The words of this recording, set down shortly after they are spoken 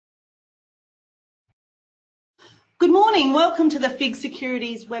Good morning, welcome to the FIIG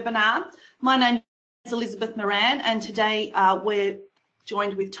Securities webinar. My name is Elizabeth Moran and today we're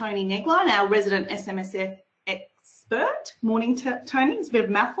joined with Tony Negline, our resident SMSF expert. Morning, Tony, it's a bit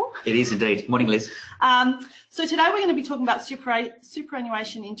of a mouthful. It is indeed. Morning, Liz. So today we're going to be talking about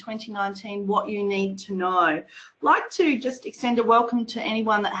superannuation in 2019, what you need to know. I'd like to just extend a welcome to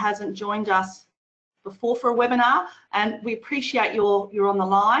anyone that hasn't joined us before for a webinar, and we appreciate you're on the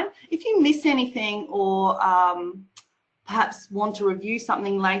line. If you miss anything or perhaps want to review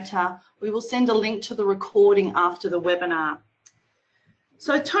something later, we will send a link to the recording after the webinar.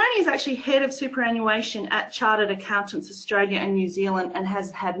 So Tony is actually head of superannuation at Chartered Accountants Australia and New Zealand and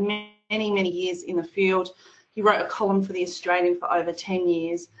has had many years in the field. He wrote a column for The Australian for over 10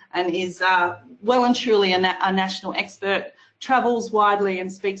 years and is well and truly a national expert, travels widely and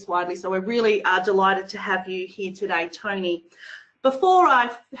speaks widely. So we're really delighted to have you here today, Tony. Before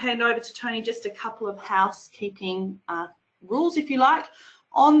I hand over to Tony, just a couple of housekeeping rules, if you like.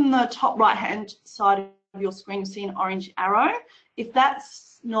 On the top right-hand side of your screen, you see an orange arrow. If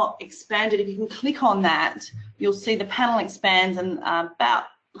that's not expanded, if you can click on that, you'll see the panel expands, and about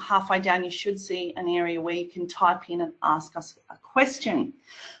halfway down you should see an area where you can type in and ask us a question.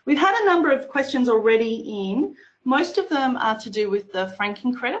 We've had a number of questions already in. Most of them are to do with the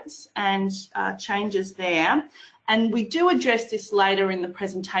franking credits and changes there. And we do address this later in the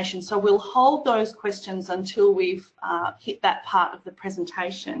presentation, so we'll hold those questions until we've hit that part of the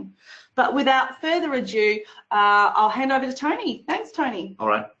presentation. But without further ado, I'll hand over to Tony. Thanks, Tony. All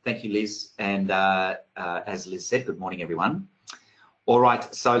right, thank you, Liz. And as Liz said, good morning, everyone. All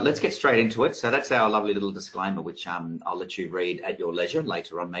right, so let's get straight into it. So that's our lovely little disclaimer, which I'll let you read at your leisure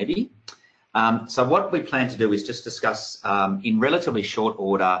later on, maybe. So what we plan to do is just discuss in relatively short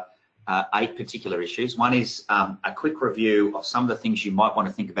order 8 particular issues. One is a quick review of some of the things you might want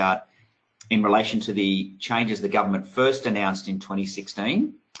to think about in relation to the changes the government first announced in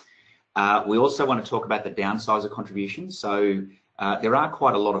 2016. We also want to talk about the downsizer contributions. So there are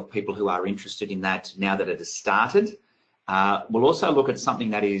quite a lot of people who are interested in that now that it has started. We'll also look at something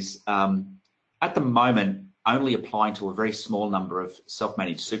that is at the moment only applying to a very small number of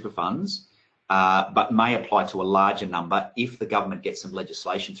self-managed super funds, but may apply to a larger number if the government gets some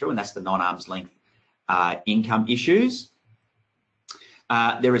legislation through, and that's the non-arm's length income issues.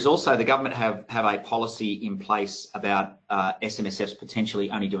 There is also, the government have a policy in place about SMSFs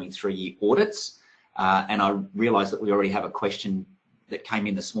potentially only doing 3-year audits, and I realise that we already have a question that came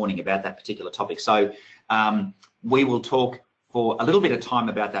in this morning about that particular topic. So we will talk for a little bit of time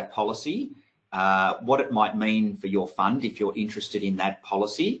about that policy, what it might mean for your fund if you're interested in that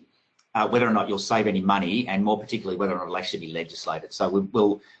policy, whether or not you'll save any money, and more particularly whether or not it'll actually be legislated.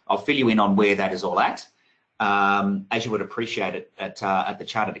 So I'll fill you in on where that is all at. As you would appreciate it, at the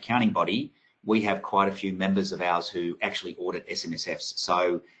Chartered Accounting Body, we have quite a few members of ours who actually audit SMSFs.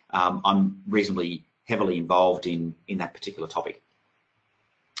 So I'm reasonably heavily involved in that particular topic.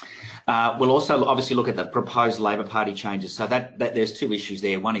 We'll also obviously look at the proposed Labor Party changes. So that there's 2 issues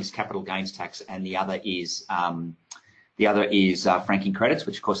there. One is capital gains tax, and the other is franking credits,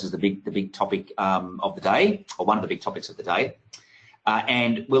 which of course is the big topic of the day, or one of the big topics of the day.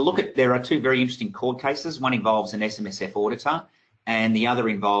 And we'll look at, there are 2 very interesting court cases. One involves an SMSF auditor, and the other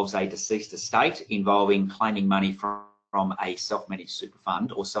involves a deceased estate involving claiming money from a self-managed super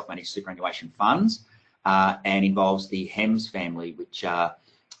fund or self-managed superannuation funds, and involves the Hems family, which are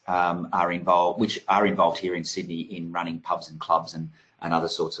involved here in Sydney in running pubs and clubs and other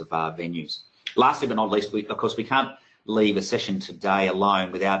sorts of venues. Lastly but not least, of course we can't leave a session today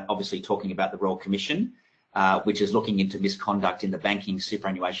alone without obviously talking about the Royal Commission, which is looking into misconduct in the banking,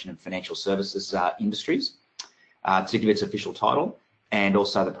 superannuation and financial services industries, to give its official title, and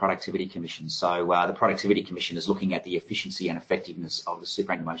also the Productivity Commission. So the Productivity Commission is looking at the efficiency and effectiveness of the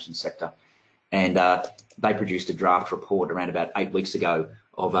superannuation sector, and they produced a draft report around about 8 weeks ago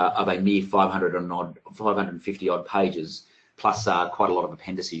of a mere 550 odd pages, plus quite a lot of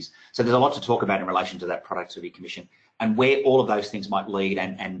appendices. So there's a lot to talk about in relation to that Productivity Commission and where all of those things might lead,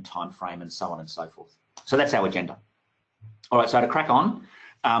 and time frame and so on and so forth. So that's our agenda. All right, so to crack on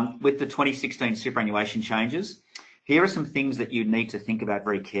with the 2016 superannuation changes, here are some things that you need to think about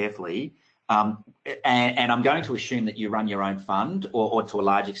very carefully. And I'm going to assume that you run your own fund, or to a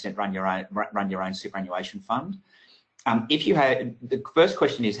large extent run your own superannuation fund. If you had, the first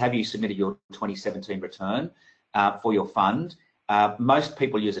question is, have you submitted your 2017 return for your fund? Most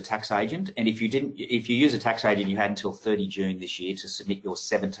people use a tax agent, and if you use a tax agent, you had until 30 June this year to submit your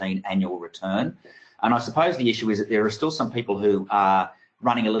 17 annual return. And I suppose the issue is that there are still some people who are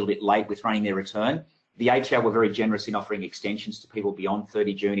running a little bit late with running their return. The ATO were very generous in offering extensions to people beyond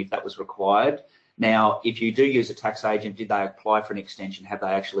 30 June if that was required. Now, if you do use a tax agent, did they apply for an extension? Have they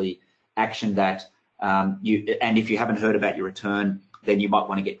actually actioned that? And if you haven't heard about your return, then you might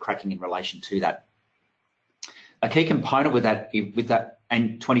want to get cracking in relation to that. A key component with that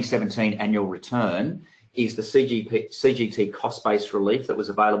and 2017 annual return is the CGT cost-based relief that was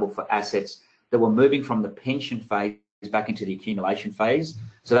available for assets that were moving from the pension phase back into the accumulation phase.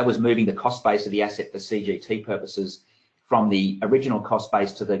 So that was moving the cost base of the asset for CGT purposes from the original cost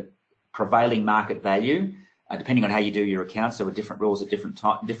base to the prevailing market value. Depending on how you do your accounts, there were different rules at different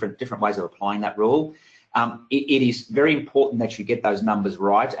ways of applying that rule. It is very important that you get those numbers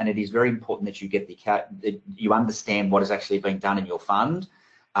right, and it is very important that you get you understand what is actually being done in your fund.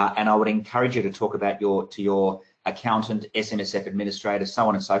 And I would encourage you to talk about to your accountant, SMSF administrator, so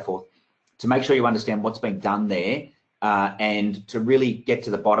on and so forth, to make sure you understand what's being done there and to really get to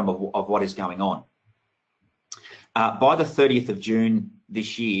the bottom of what is going on. By the 30th of June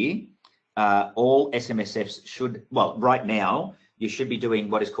this year, all SMSFs should, well, right now, you should be doing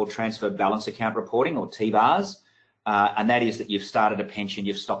what is called transfer balance account reporting, or TBARs, and that is that you've started a pension,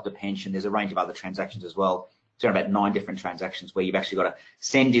 you've stopped a pension. There's a range of other transactions as well. There are about 9 different transactions where you've actually got to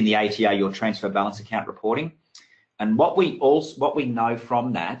send in the ATO your transfer balance account reporting. And what we know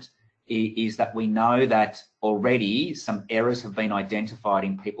from that is that we know that already some errors have been identified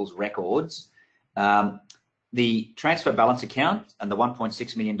in people's records. The transfer balance account and the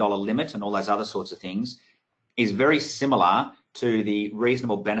 $1.6 million limit and all those other sorts of things is very similar to the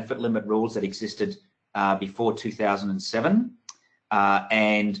reasonable benefit limit rules that existed before 2007.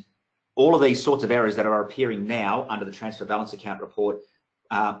 And all of these sorts of errors that are appearing now under the transfer balance account report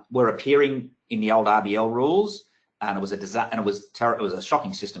were appearing in the old RBL rules, and it was a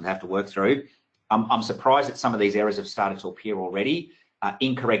shocking system to have to work through. I'm surprised that some of these errors have started to appear already.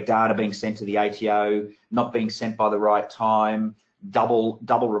 Incorrect data being sent to the ATO, not being sent by the right time, double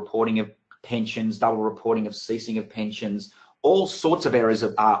reporting of pensions, double reporting of ceasing of pensions. All sorts of errors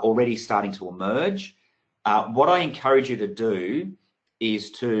are already starting to emerge. What I encourage you to do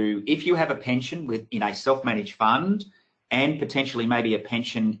is to, if you have a pension in a self-managed fund and potentially maybe a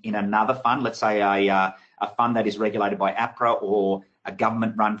pension in another fund, let's say a fund that is regulated by APRA or a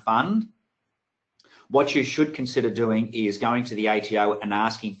government-run fund, what you should consider doing is going to the ATO and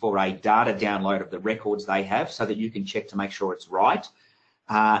asking for a data download of the records they have so that you can check to make sure it's right.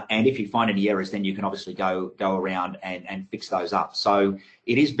 And if you find any errors, then you can obviously go around and fix those up. So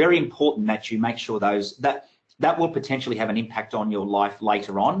it is very important that you make sure that will potentially have an impact on your life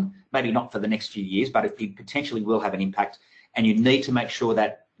later on, maybe not for the next few years, but it potentially will have an impact. And you need to make sure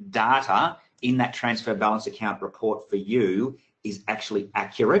that data in that transfer balance account report for you is actually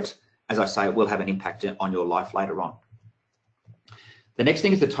accurate. As I say, it will have an impact on your life later on. The next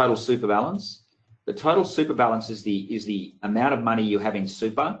thing is the total super balance. The total super balance is the amount of money you have in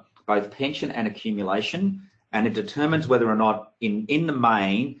super, both pension and accumulation, and it determines whether or not, in the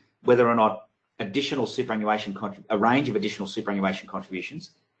main, whether or not additional superannuation, a range of additional superannuation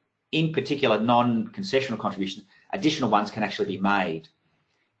contributions, in particular non-concessional contributions, additional ones can actually be made.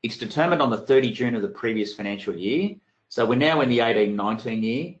 It's determined on the 30 June of the previous financial year. So we're now in the 18-19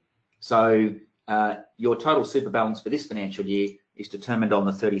 year. So your total super balance for this financial year is determined on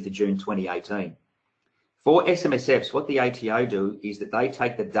the 30th of June 2018. For SMSFs, what the ATO do is that they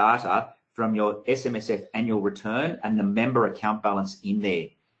take the data from your SMSF annual return and the member account balance in there.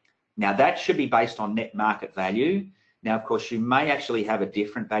 Now that should be based on net market value. Now, of course, you may actually have a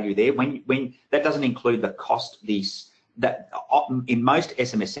different value there. When that doesn't include the cost. In most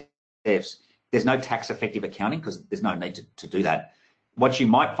SMSFs, there's no tax effective accounting because there's no need to do that. What you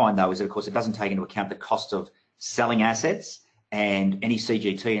might find though is that, of course, it doesn't take into account the cost of selling assets and any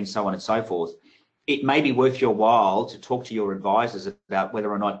CGT and so on and so forth. It may be worth your while to talk to your advisors about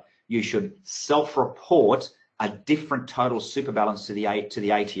whether or not you should self-report a different total super balance to the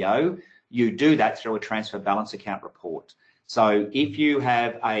ATO. You do that through a transfer balance account report. So if you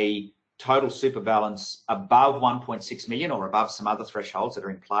have a total super balance above 1.6 million or above some other thresholds that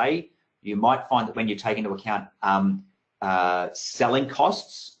are in play, you might find that when you take into account selling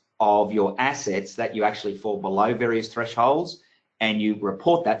costs of your assets, that you actually fall below various thresholds, and you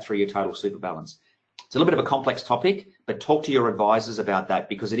report that through your total super balance. It's a little bit of a complex topic, but talk to your advisors about that,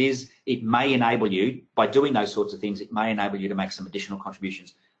 because it may enable you, by doing those sorts of things, it may enable you to make some additional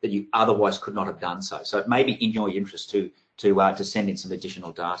contributions that you otherwise could not have done so. So it may be in your interest to send in some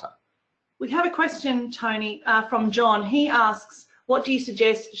additional data. We have a question, Tony, from John. He asks, what do you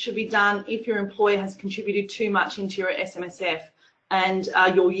suggest should be done if your employer has contributed too much into your SMSF and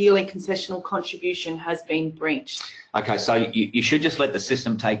your yearly concessional contribution has been breached? Okay, so you should just let the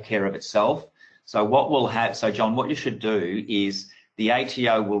system take care of itself. So John, what you should do is the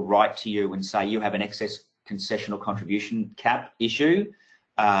ATO will write to you and say you have an excess concessional contribution cap issue.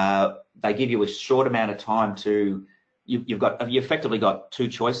 They give you a short amount of time to, you've effectively got two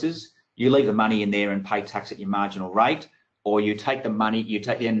choices. You leave the money in there and pay tax at your marginal rate, or you take the money,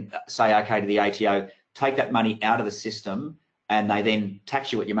 then say okay to the ATO, take that money out of the system, and they then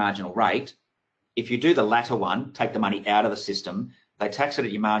tax you at your marginal rate. If you do the latter one, take the money out of the system, they tax it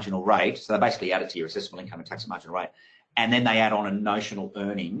at your marginal rate, so they basically add it to your assessable income and tax at marginal rate, and then they add on a notional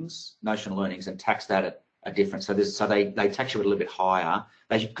earnings and tax that at a difference. So they tax you a little bit higher,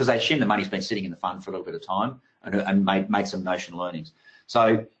 because they assume the money's been sitting in the fund for a little bit of time and made some notional earnings.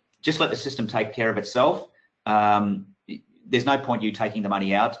 So just let the system take care of itself. There's no point you taking the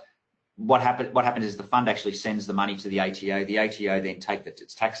money out. What happens is the fund actually sends the money to the ATO. The ATO then take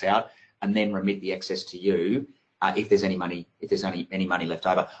its tax out and then remit the excess to you if there's any money left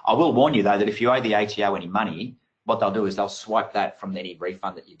over. I will warn you though that if you owe the ATO any money, what they'll do is they'll swipe that from any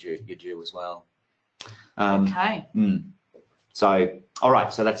refund that you're due as well. Okay. So all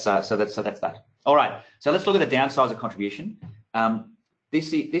right, so that's that. All right, so let's look at the downsides of contribution.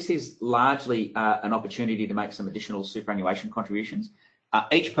 This is largely an opportunity to make some additional superannuation contributions.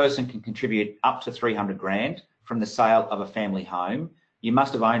 Each person can contribute up to 300 grand from the sale of a family home. You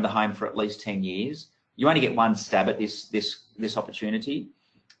must have owned the home for at least 10 years. You only get one stab at this opportunity.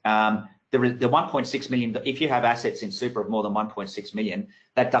 The 1.6 million, if you have assets in super of more than 1.6 million,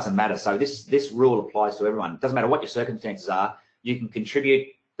 that doesn't matter. So this rule applies to everyone. It doesn't matter what your circumstances are. You can contribute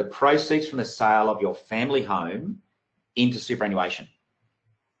the proceeds from the sale of your family home into superannuation.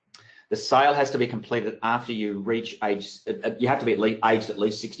 The sale has to be completed after you reach age, you have to be aged at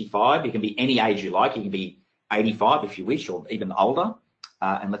least 65. You can be any age you like. You can be 85 if you wish, or even older.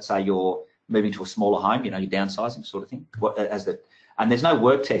 And let's say you're moving to a smaller home, you're downsizing sort of thing. And there's no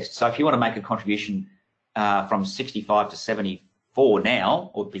work test. So if you want to make a contribution from 65 to 74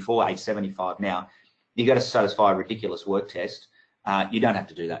 now, or before age 75 now, you've got to satisfy a ridiculous work test. You don't have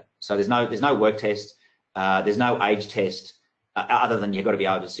to do that. So there's no work test. There's no age test. Other than you've got to be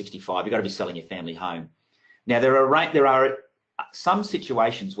over 65, you've got to be selling your family home. Now there are some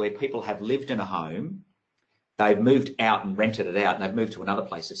situations where people have lived in a home, they've moved out and rented it out, and they've moved to another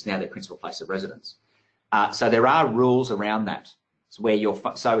place. It's now their principal place of residence. So there are rules around that. It's where your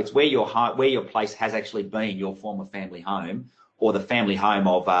place has actually been your former family home, or the family home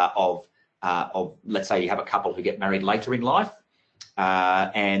of let's say you have a couple who get married later in life,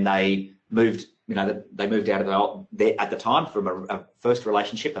 and they moved. They moved out of at the time from a first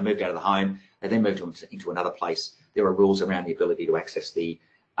relationship. They moved out of the home. They then moved into another place. There are rules around the ability to access the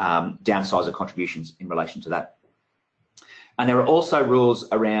downsizer contributions in relation to that. And there are also rules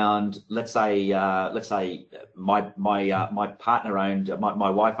around, let's say my partner owned, my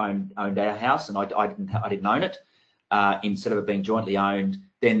wife owned our house, and I didn't own it. Instead of it being jointly owned,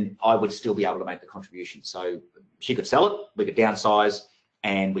 then I would still be able to make the contribution. So she could sell it, we could downsize,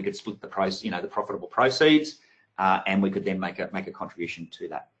 and we could split the the profitable proceeds, and we could then make a contribution to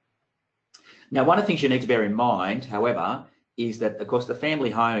that. Now, one of the things you need to bear in mind, however, is that of course the family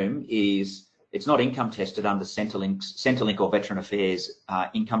home it's not income tested under Centrelink or Veteran Affairs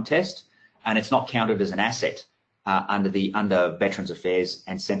income test, and it's not counted as an asset under Veterans Affairs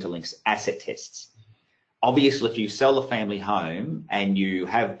and Centrelink's asset tests. Obviously, if you sell the family home and you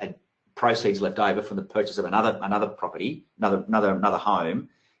have proceeds left over from the purchase of another property, another home,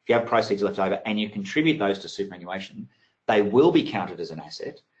 if you have proceeds left over and you contribute those to superannuation, they will be counted as an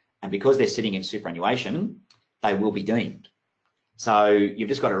asset, and because they're sitting in superannuation, they will be deemed. So you've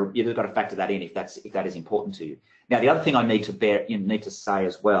just got to factor that in if that is important to you. Now, the other thing I need to say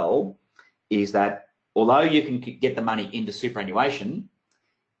as well is that although you can get the money into superannuation,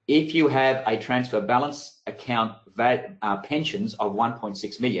 if you have a transfer balance account pensions of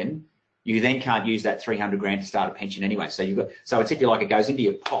 1.6 million, you then can't use that 300 grand to start a pension anyway. So it's, if you like, it goes into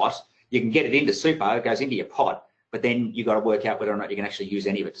your pot. You can get it into super, it goes into your pot, but then you've got to work out whether or not you can actually use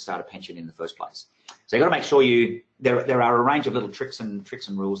any of it to start a pension in the first place. So you've got to make sure there are a range of little tricks and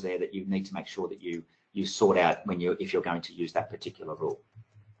rules there that you need to make sure that you sort out if you're going to use that particular rule.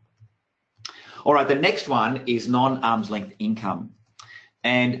 All right, the next one is non-arm's length income.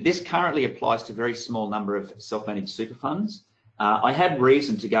 And this currently applies to a very small number of self-managed super funds. I had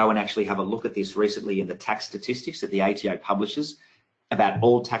reason to go and actually have a look at this recently in the tax statistics that the ATO publishes about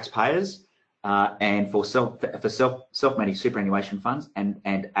all taxpayers and for self-managed superannuation funds and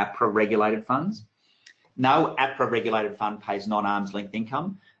APRA-regulated funds. No APRA-regulated fund pays non-arm's length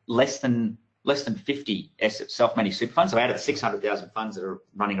income. Less than 50 self-managed super funds. So out of the 600,000 funds that are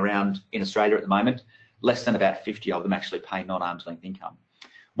running around in Australia at the moment, less than about 50 of them actually pay non-arm's length income.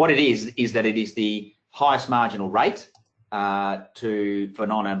 What it is that it is the highest marginal rate for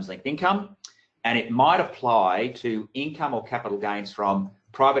non-arm's length income, and it might apply to income or capital gains from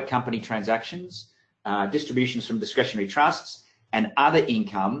private company transactions, distributions from discretionary trusts, and other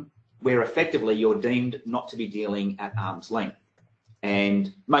income where effectively you're deemed not to be dealing at arm's length.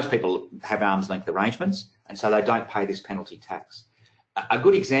 And most people have arm's length arrangements, and so they don't pay this penalty tax. A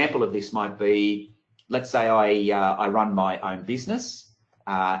good example of this might be, let's say I run my own business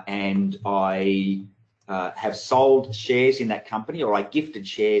and I have sold shares in that company, or I gifted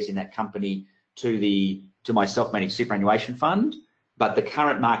shares in that company to my self-managed superannuation fund, but the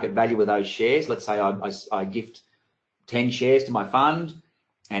current market value of those shares, let's say I gift 10 shares to my fund,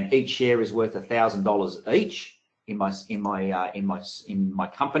 and each share is worth $1,000 each in my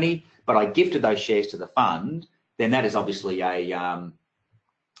company, but I gifted those shares to the fund, then that is obviously a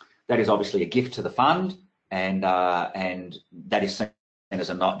gift to the fund, and that is seen as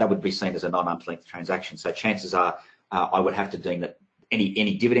that would be seen as a non-arm's length transaction. So chances are I would have to deem that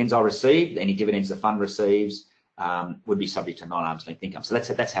any dividends I received, any dividends the fund receives, would be subject to non-arm's length income. So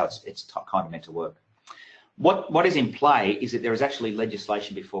that's how it's kind of meant to work. What is in play is that there is actually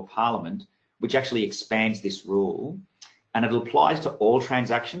legislation before Parliament which actually expands this rule, and it applies to all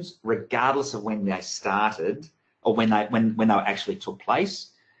transactions regardless of when they started or when they actually took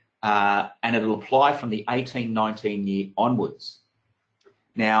place, and it'll apply from the 18-19 year onwards.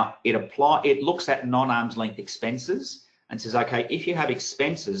 Now it looks at non-arm's length expenses and says, okay, if you have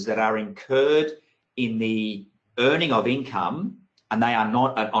expenses that are incurred in the earning of income and they are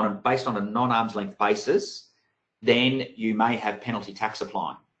not based on a non-arm's length basis, then you may have penalty tax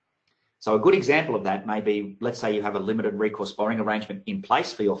applying. So a good example of that may be, let's say you have a limited recourse borrowing arrangement in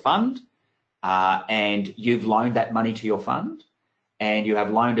place for your fund, and you've loaned that money to your fund, and you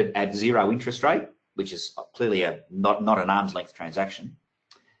have loaned it at 0 interest rate, which is clearly not an arm's length transaction.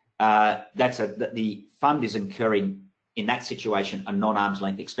 The fund is incurring in that situation a non-arm's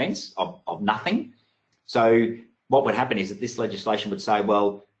length expense of nothing. So what would happen is that this legislation would say,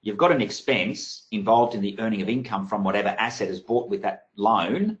 well, you've got an expense involved in the earning of income from whatever asset is bought with that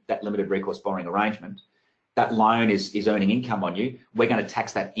loan, that limited recourse borrowing arrangement. That loan is earning income on you. We're going to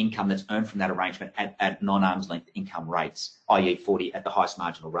tax that income that's earned from that arrangement at non-arm's length income rates, i.e. 40 at the highest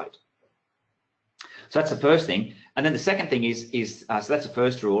marginal rate. So that's the first thing. And then the second thing is so that's the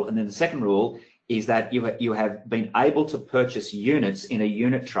first rule. And then the second rule is that you have been able to purchase units in a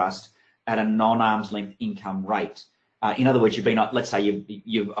unit trust at a non-arm's length income rate. In other words, let's say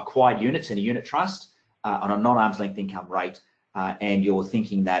you've acquired units in a unit trust on a non-arm's length income rate, and you're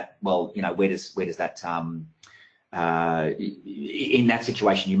thinking that, well, you know, where does that in that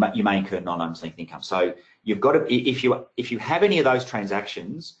situation you may incur non-arm's length income. So you've got to, if you have any of those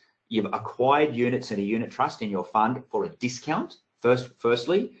transactions, you've acquired units in a unit trust in your fund for a discount,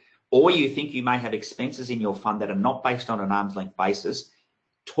 firstly, or you think you may have expenses in your fund that are not based on an arm's length basis,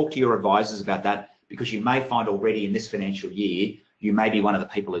 talk to your advisors about that, because you may find already in this financial year, you may be one of the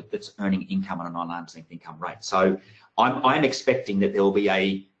people that's earning income on a non-arm's length income rate. So I'm expecting that there will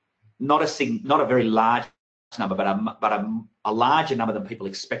be not a very large number, but a larger number than people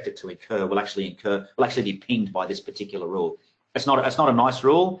expect it to incur will actually be pinned by this particular rule. It's not a nice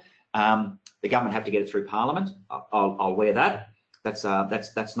rule. The government have to get it through Parliament. I'll wear that. That's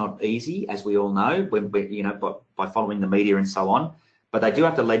not easy, as we all know, by following the media and so on. But they do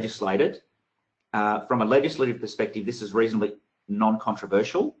have to legislate it. From a legislative perspective, this is reasonably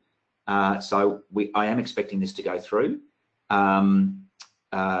non-controversial, so I am expecting this to go through. So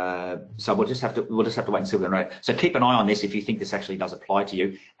we'll just have to wait and see. So keep an eye on this if you think this actually does apply to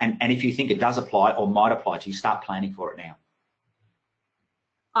you, and if you think it does apply or might apply to you, start planning for it now.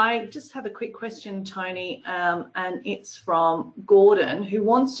 I just have a quick question, Tony, and it's from Gordon, who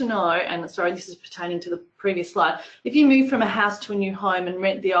wants to know, and sorry, this is pertaining to the previous slide, if you move from a house to a new home and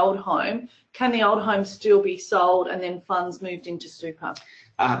rent the old home, can the old home still be sold and then funds moved into super?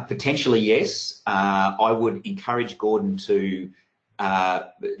 Potentially, yes. I would encourage Gordon to,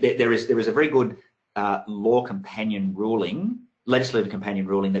 there is a very good law companion ruling, legislative companion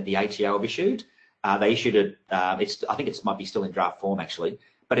ruling that the ATO have issued. They issued it, I think it might be still in draft form actually,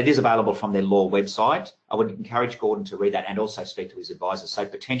 but it is available from their law website. I would encourage Gordon to read that and also speak to his advisors. So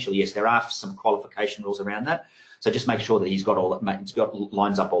potentially, yes, there are some qualification rules around that. So just make sure that he's got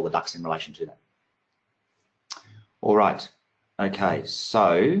lines up all the ducks in relation to that. All right. Okay.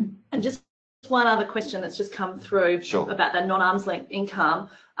 So. And just one other question that's just come through about that non-arm's length income.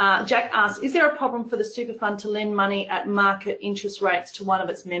 Jack asks, is there a problem for the super fund to lend money at market interest rates to one of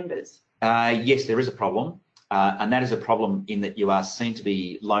its members? Yes, there is a problem. And that is a problem in that you are seen to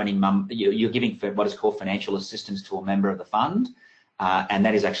be loaning you're giving what is called financial assistance to a member of the fund, and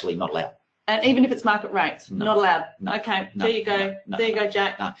that is actually not allowed. And even if it's market rates, No. not allowed. No. Okay, No. there you go. No. There you go,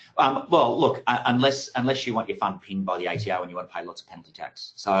 Jack. No. Well, look, unless you want your fund pinned by the ATO and you want to pay lots of penalty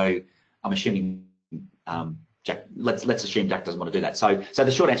tax. So I'm assuming, Jack, let's assume Jack doesn't want to do that. So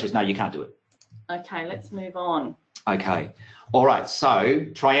the short answer is no, you can't do it. Okay, let's move on. Okay. All right. So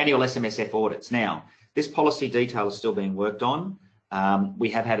triennial SMSF audits. Now, this policy detail is still being worked on. We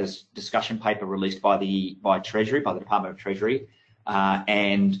have had a discussion paper released by the Department of Treasury,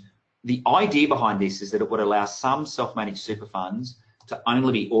 and the idea behind this is that it would allow some self-managed super funds to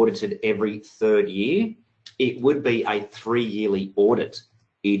only be audited every third year. It would be a 3-yearly audit.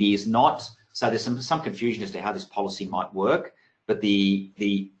 It is not, so there's some confusion as to how this policy might work, but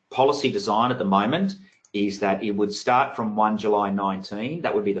the policy design at the moment is that it would start from 1 July 19.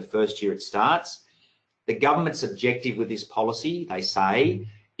 That would be the first year it starts. The government's objective with this policy, they say,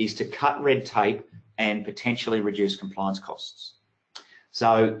 is to cut red tape and potentially reduce compliance costs.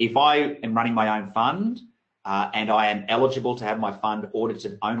 So if I am running my own fund and I am eligible to have my fund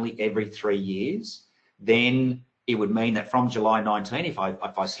audited only every 3 years, then it would mean that from July 19, if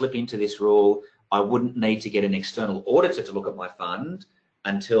I slip into this rule, I wouldn't need to get an external auditor to look at my fund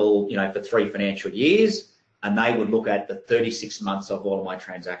until, you know, for 3 financial years, and they would look at the 36 months of all of my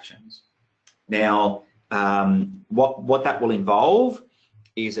transactions. Now, what that will involve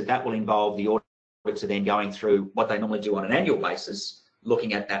is that will involve the auditor then going through what they normally do on an annual basis,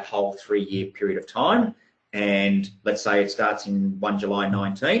 looking at that whole 3-year period of time. And let's say it starts in 1 July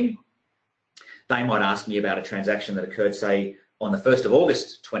 19, they might ask me about a transaction that occurred, say, on the 1st of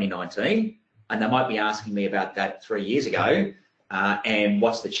August 2019, and they might be asking me about that 3 years ago, and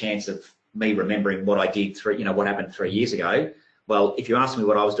what's the chance of me remembering what I did what happened 3 years ago. Well, if you ask me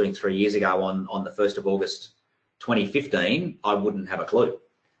what I was doing 3 years ago on the 1st of August 2015, I wouldn't have a clue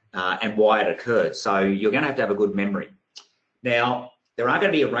and why it occurred. So you're going to have a good memory. Now, there are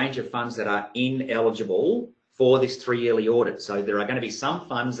going to be a range of funds that are ineligible for this 3-yearly audit. So there are going to be some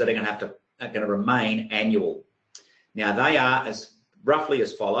funds that are going to remain annual. Now they are roughly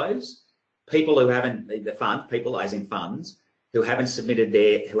as follows: people who haven't people as in funds who haven't submitted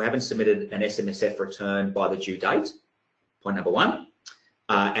an SMSF return by the due date. Point number one,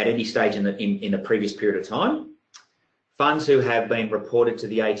 at any stage in the previous period of time. Funds who have been reported to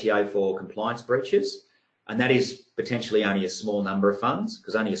the ATO for compliance breaches, and that is potentially only a small number of funds,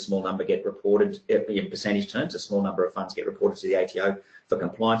 because only a small number get reported in percentage terms. A small number of funds get reported to the ATO for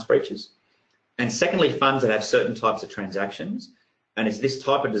compliance breaches. And secondly, funds that have certain types of transactions, and it's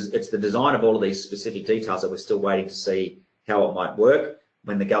the design of all of these specific details that we're still waiting to see how it might work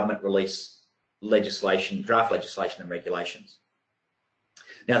when the government release draft legislation and regulations.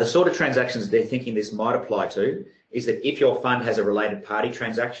 Now, the sort of transactions they're thinking this might apply to is that if your fund has a related party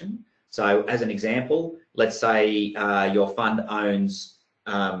transaction, so as an example, let's say your fund owns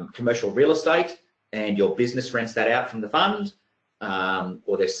commercial real estate and your business rents that out from the fund,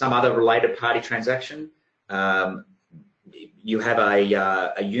 or there's some other related party transaction. You have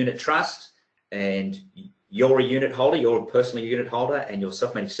a unit trust and you're a unit holder, you're personally a unit holder, and your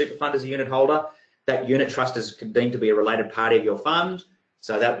self-managed super fund is a unit holder. That unit trust is deemed to be a related party of your fund,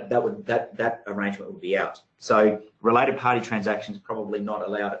 so that arrangement would be out. So related party transactions probably not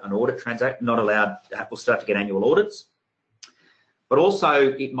allowed an audit transaction, not allowed. We'll start to get annual audits, but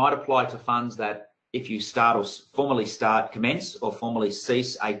also it might apply to funds that if you start or commence or formally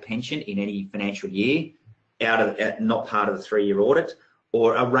cease a pension in any financial year, not part of the 3-year audit,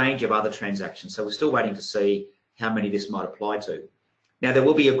 or a range of other transactions. So we're still waiting to see how many this might apply to. Now, there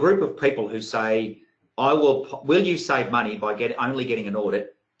will be a group of people who say, will you save money by only getting an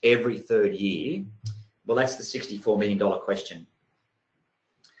audit every 3rd year? Well, that's the $64 million question.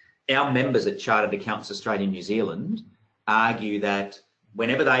 Our members at Chartered Accountants Australia and New Zealand argue that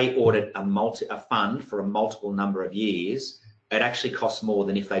whenever they audit a fund for a multiple number of years, it actually costs more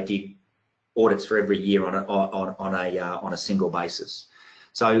than if they did audits for every year on a single basis.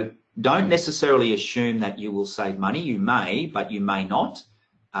 So don't necessarily assume that you will save money. You may, but you may not.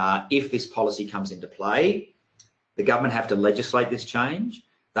 If this policy comes into play, the government have to legislate this change.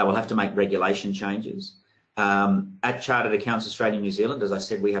 They will have to make regulation changes. At Chartered Accountants Australia and New Zealand, as I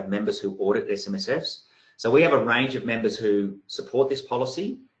said, we have members who audit SMSFs. So we have a range of members who support this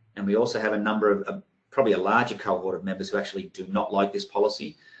policy, and we also have a number of, probably a larger cohort of members who actually do not like this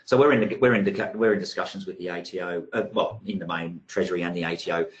policy. So we're in discussions with the ATO, well, in the main Treasury and the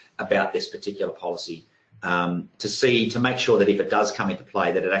ATO about this particular policy to make sure that if it does come into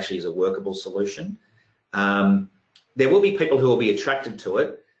play, that it actually is a workable solution. There will be people who will be attracted to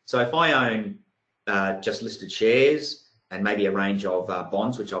it. So if I own just listed shares and maybe a range of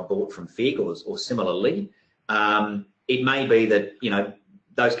bonds which I've bought from FIIG or similarly, it may be that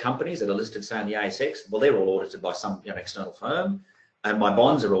those companies that are listed, say, on the ASX, well, they're all audited by some external firm, and my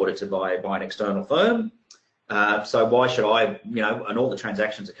bonds are audited by an external firm. So why should I, and all the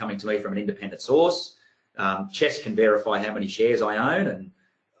transactions are coming to me from an independent source. Chess can verify how many shares I own, and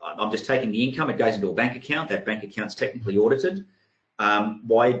I'm just taking the income. It goes into a bank account. That bank account's technically audited.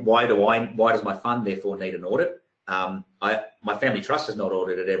 Why does my fund therefore need an audit? My family trust is not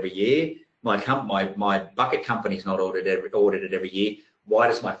audited every year. My bucket company is not audited every year. Why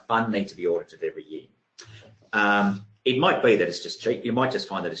does my fund need to be audited every year? It might be that it's just cheap. You might just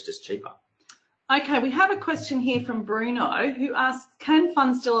find that it's just cheaper. Okay, we have a question here from Bruno who asks, can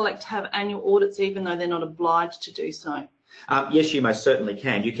funds still elect to have annual audits even though they're not obliged to do so? Yes, you most certainly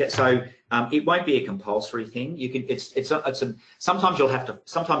can. You can. So it won't be a compulsory thing. You can. Sometimes you'll have to.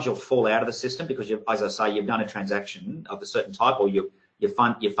 Sometimes you'll fall out of the system because, as I say, you've done a transaction of a certain type, or your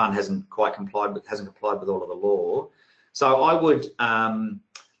fund hasn't quite complied with all of the law. So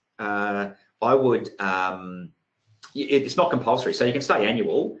it's not compulsory. So you can stay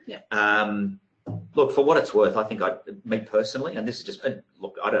annual. Yeah. Look, for what it's worth, I think me personally, and this is just,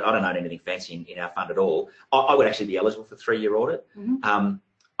 look, I don't own anything fancy in our fund at all. I would actually be eligible for 3-year audit. Mm-hmm.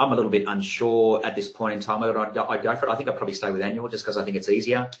 I'm a little bit unsure at this point in time whether I'd go for it. I think I'd probably stay with annual just because I think it's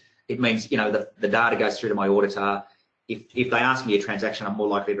easier. It means, the data goes through to my auditor. If they ask me a transaction, I'm more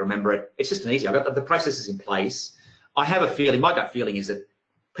likely to remember it. It's just an easier. I've got the processes in place. I have a feeling, my gut feeling is that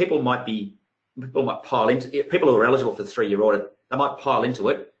people might pile into, people who are eligible for the 3-year audit, they might pile into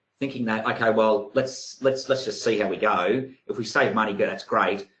it, thinking that, okay, well, let's just see how we go. If we save money, that's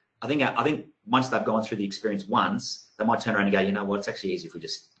great. I think once they've gone through the experience once, they might turn around and go, you know what, it's actually easy if we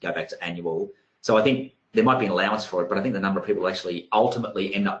just go back to annual. So I think there might be an allowance for it, but I think the number of people who actually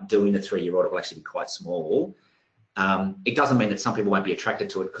ultimately end up doing the 3-year audit will actually be quite small. It doesn't mean that some people won't be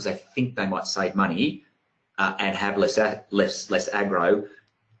attracted to it because they think they might save money and have less aggro.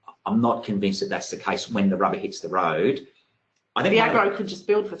 I'm not convinced that that's the case when the rubber hits the road. I think the aggro could just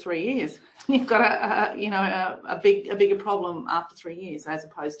build for 3 years. You've got a bigger problem after 3 years as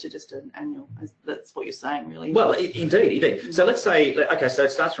opposed to just an annual. That's what you're saying, really. Well, indeed. So let's say, okay, so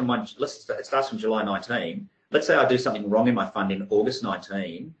it starts from July 19. Let's say I do something wrong in my fund in August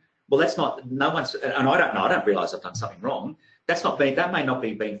 19. Well, that's not, no one's, and I don't realise I've done something wrong. That may not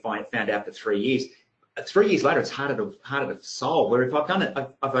be being found out for 3 years. 3 years later, it's harder to solve. Where if I've done it,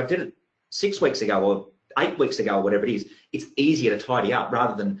 if I did it 6 weeks ago or 8 weeks ago or whatever it is, it's easier to tidy up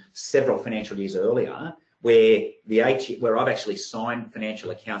rather than several financial years earlier, where I've actually signed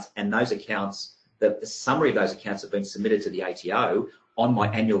financial accounts and those accounts, the summary of those accounts have been submitted to the ATO on my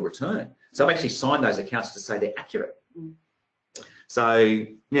annual return. So I've actually signed those accounts to say they're accurate. Mm. So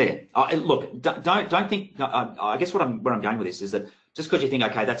yeah, look, don't think. I guess where I'm going with this is that just because you think,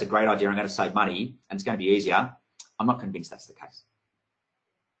 okay, that's a great idea, I'm going to save money and it's going to be easier, I'm not convinced that's the case.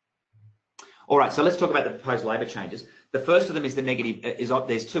 All right, so let's talk about the proposed labour changes. The first of them is the negative.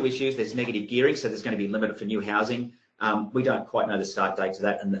 There's 2 issues. There's negative gearing, so there's going to be limited for new housing. We don't quite know the start date to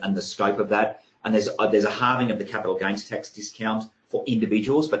that and the scope of that. And there's a halving of the capital gains tax discount for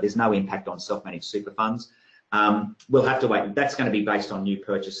individuals, but there's no impact on self-managed super funds. We'll have to wait. That's going to be based on new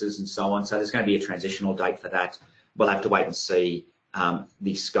purchases and so on. So there's going to be a transitional date for that. We'll have to wait and see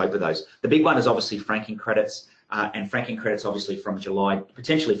the scope of those. The big one is obviously franking credits. And franking credits obviously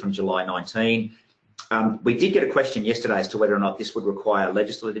potentially from July 19. We did get a question yesterday as to whether or not this would require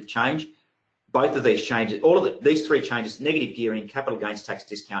legislative change. Both of these changes, these 3 changes, negative gearing, capital gains tax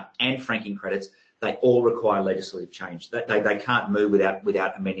discount and franking credits, they all require legislative change. They can't move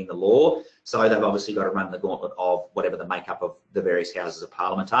without amending the law. So they've obviously got to run the gauntlet of whatever the makeup of the various houses of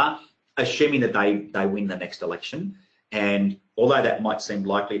parliament are, assuming that they win the next election. And although that might seem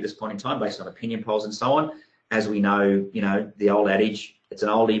likely at this point in time based on opinion polls and so on, as we know, the old adage, it's an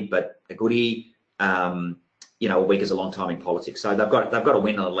oldie but a goodie. A week is a long time in politics. So they've got to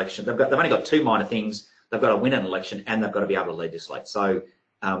win an election. They've only got 2 minor things. They've got to win an election and they've got to be able to legislate. So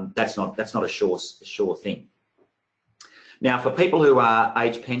that's not a sure thing. Now, for people who are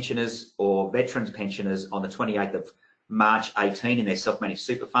age pensioners or veterans pensioners on the 28th of March 18 in their self-managed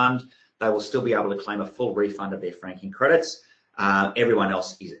super fund, they will still be able to claim a full refund of their franking credits. Everyone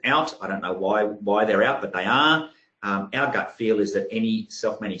else is out. I don't know why they're out, but they are. Our gut feel is that any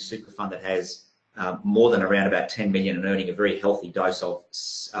self-managed super fund that has more than around about 10 million and earning a very healthy dose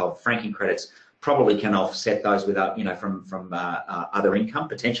of franking credits probably can offset those without, from other income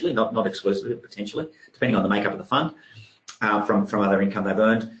potentially, not exclusively, potentially, depending on the makeup of the fund, from other income they've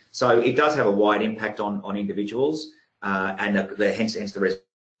earned. So it does have a wide impact on individuals, and hence the reason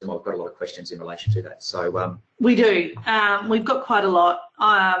I've got a lot of questions in relation to that. So we do. We've got quite a lot.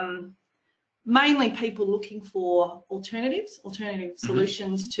 mainly people looking for alternative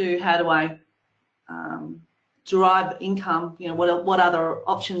solutions to how do I derive income, you know, what other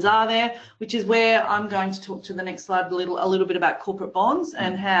options are there, which is where I'm going to talk to the next slide a little bit about corporate bonds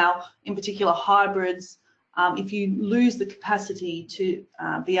and how, in particular, hybrids, if you lose the capacity to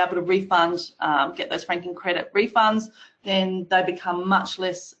be able to refund, get those franking credit refunds, then they become much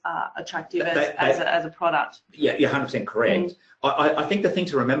less attractive as a product. Yeah, you're 100% correct. I think the thing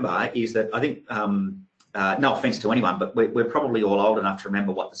to remember is that I think, no offence to anyone, but we're probably all old enough to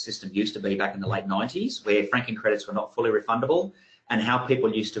remember what the system used to be back in the late 90s, where franking credits were not fully refundable, and how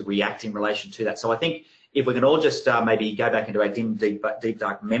people used to react in relation to that. So I think if we can all just maybe go back into our deep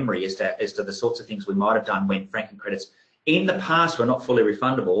dark memory as to the sorts of things we might have done when franking credits in the past were not fully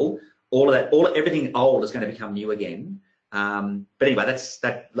refundable, everything old is going to become new again. But anyway, that's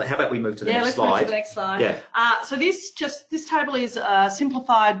that. How about we move to the next slide? Yeah, let's move to the next slide. Yeah. So this table is a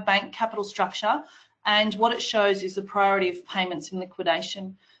simplified bank capital structure, and what it shows is the priority of payments in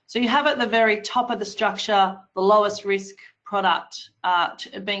liquidation. So you have at the very top of the structure the lowest risk product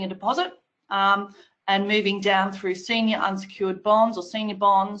being a deposit, and moving down through senior unsecured bonds or senior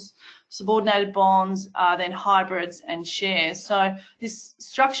bonds, subordinated bonds, then hybrids and shares. So this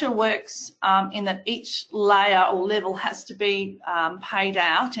structure works in that each layer or level has to be paid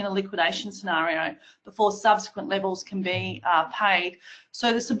out in a liquidation scenario before subsequent levels can be paid.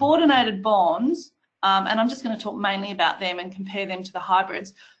 So the subordinated bonds, and I'm just going to talk mainly about them and compare them to the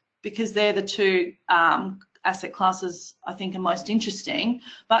hybrids because they're the two asset classes I think are most interesting.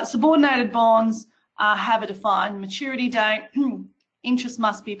 But subordinated bonds have a defined maturity date. Interest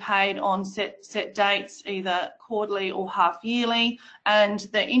must be paid on set dates, either quarterly or half yearly, and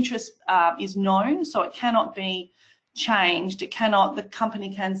the interest is known, so it cannot be changed. It cannot, the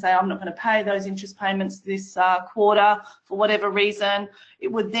company can say, I'm not going to pay those interest payments this quarter for whatever reason.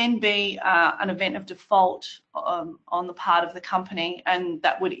 It would then be an event of default on the part of the company, and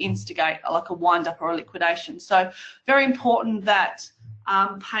that would instigate like a wind up or a liquidation. So very important that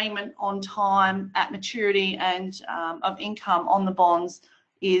payment on time at maturity and of income on the bonds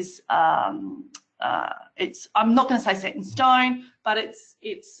is it's, I'm not going to say set in stone, but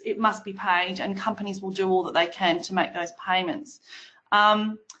it must be paid, and companies will do all that they can to make those payments.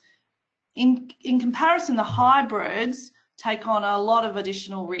 In comparison, the hybrids take on a lot of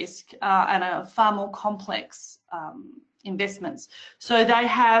additional risk and are far more complex investments. So they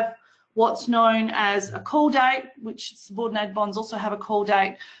have what's known as a call date, which subordinated bonds also have a call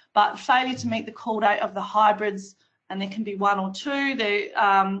date, but failure to meet the call date of the hybrids, and there can be one or two,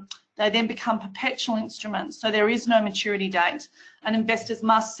 they then become perpetual instruments. So there is no maturity date, and investors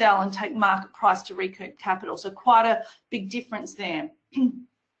must sell and take market price to recoup capital. So quite a big difference there.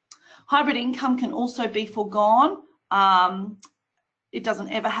 Hybrid income can also be foregone. It doesn't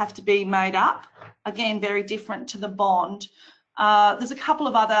ever have to be made up. Again, very different to the bond. There's a couple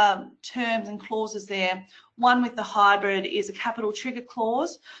of other terms and clauses there. One with the hybrid is a capital trigger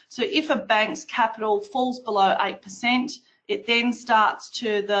clause. So if a bank's capital falls below 8%, it then starts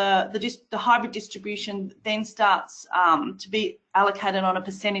to the hybrid distribution then starts to be allocated on a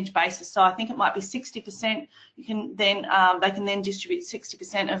percentage basis. So I think it might be 60%. You can then they can then distribute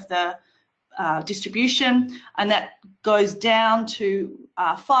 60% of the distribution, and that goes down to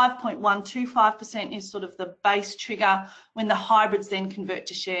 5.125% is sort of the base trigger when the hybrids then convert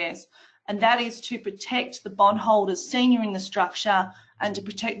to shares, and that is to protect the bondholders senior in the structure and to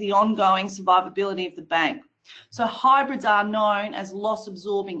protect the ongoing survivability of the bank. So hybrids are known as loss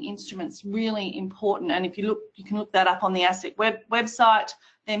absorbing instruments, really important, and if you look, you can look that up on the ASIC website.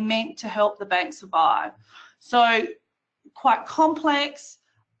 They're meant to help the bank survive. So quite complex.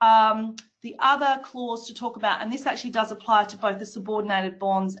 The other clause to talk about, and this actually does apply to both the subordinated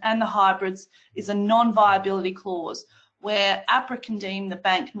bonds and the hybrids, is a non-viability clause where APRA can deem the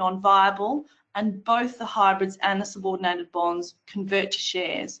bank non-viable and both the hybrids and the subordinated bonds convert to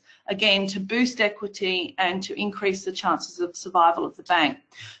shares, again to boost equity and to increase the chances of survival of the bank.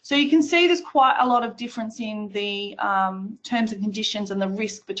 So you can see there's quite a lot of difference in the terms and conditions and the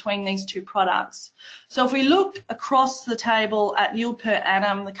risk between these two products. So if we look across the table at yield per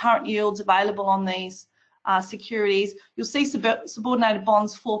annum, the current yields available on these securities, you'll see subordinated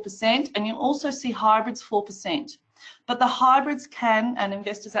bonds 4%, and you'll also see hybrids 4%. But the hybrids can, and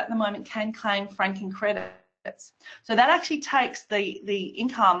investors at the moment can claim franking credits. So that actually takes the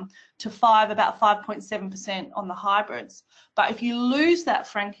income to about 5.7% on the hybrids. But if you lose that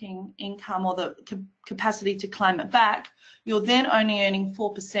franking income or the capacity to claim it back, you're then only earning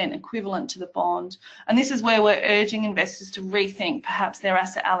 4% equivalent to the bond. And this is where we're urging investors to rethink perhaps their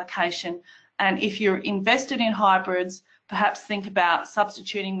asset allocation. And if you're invested in hybrids, perhaps think about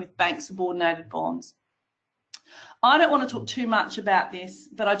substituting with bank subordinated bonds. I don't want to talk too much about this,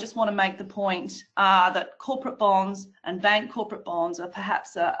 but I just want to make the point that corporate bonds and bank corporate bonds are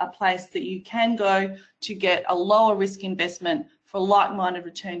perhaps a place that you can go to get a lower risk investment for a like-minded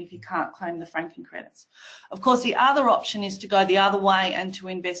return if you can't claim the franking credits. Of course, the other option is to go the other way and to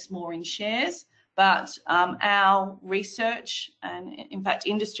invest more in shares, but our research, and in fact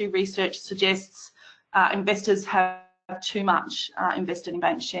industry research, suggests investors have too much invested in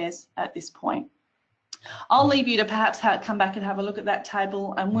bank shares at this point. I'll leave you to perhaps come back and have a look at that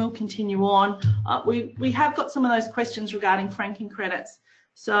table, and we'll continue on. We have got some of those questions regarding franking credits,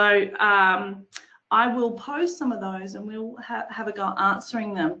 so I will pose some of those and we'll have a go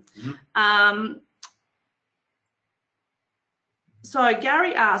answering them. Mm-hmm. So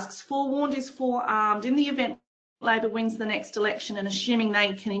Gary asks, forewarned is forearmed. In the event Labor wins the next election and assuming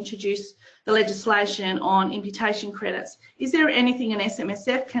they can introduce the legislation on imputation credits, is there anything an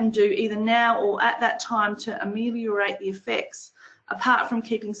SMSF can do either now or at that time to ameliorate the effects, apart from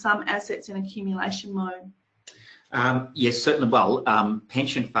keeping some assets in accumulation mode? Yes, certainly. Well,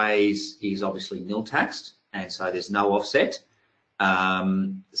 pension phase is obviously nil taxed, and so there's no offset.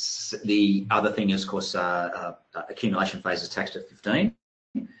 The other thing is, of course, accumulation phase is taxed at 15.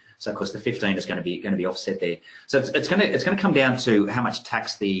 So of course the 15 is going to be offset there. So it's going to come down to how much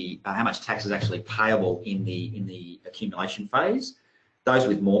tax is actually payable in the accumulation phase. Those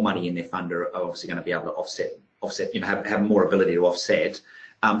with more money in their fund are obviously going to be able to offset. Have more ability to offset.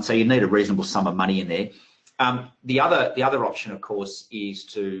 So you need a reasonable sum of money in there. The other option, of course, is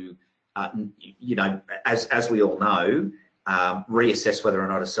to as we all know, reassess whether or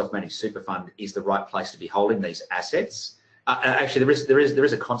not a self-managed super fund is the right place to be holding these assets. Actually, there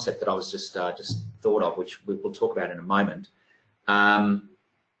is a concept that I was just thought of, which we'll talk about in a moment.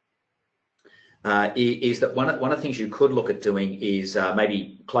 Is that one of the things you could look at doing is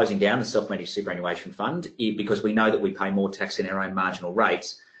maybe closing down the self-managed superannuation fund, because we know that we pay more tax in our own marginal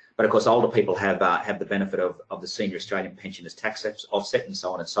rates. But of course, older people have the benefit of the Senior Australian Pensioners tax offset and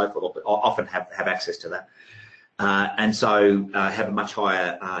so on and so forth, but often have access to that. And so have a much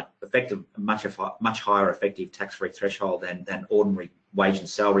higher much higher effective tax-free threshold than ordinary wage and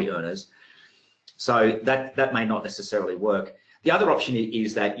salary earners. So that may not necessarily work. The other option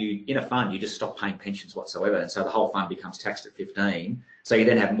is that in a fund you just stop paying pensions whatsoever, and so the whole fund becomes taxed at 15. So you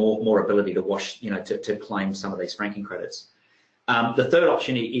then have more ability to to claim some of these franking credits. The third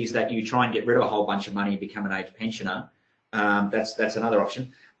option is that you try and get rid of a whole bunch of money and become an age pensioner. That's another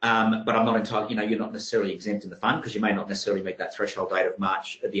option. But I'm not entirely, you're not necessarily exempt in the fund, because you may not necessarily meet that threshold date of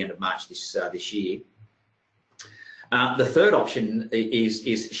March, at the end of March this year. The third option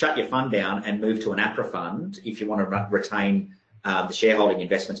is shut your fund down and move to an APRA fund if you want to retain the shareholding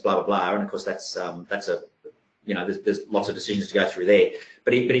investments, blah blah blah. And of course that's there's lots of decisions to go through there.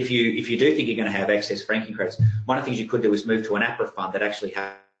 But if you do think you're going to have excess franking credits, one of the things you could do is move to an APRA fund that actually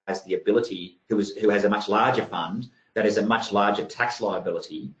has the ability, who has a much larger fund that is a much larger tax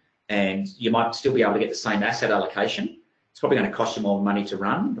liability, and you might still be able to get the same asset allocation. It's probably going to cost you more money to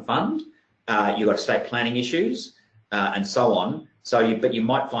run the fund. You've got estate planning issues and so on. But you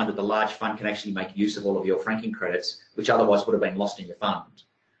might find that the large fund can actually make use of all of your franking credits, which otherwise would have been lost in your fund.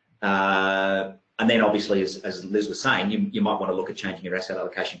 And then obviously, as Liz was saying, you might want to look at changing your asset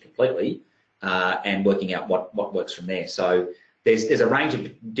allocation completely and working out what works from there. So there's a range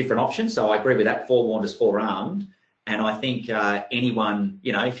of different options. So I agree with that. Forewarned is forearmed. And I think anyone,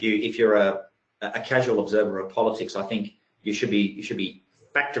 if you're a casual observer of politics, I think you should be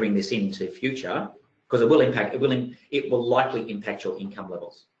factoring this into future, because it will likely impact your income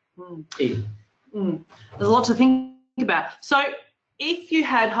levels. There's a lot to think about. So if you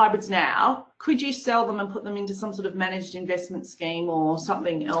had hybrids now, could you sell them and put them into some sort of managed investment scheme or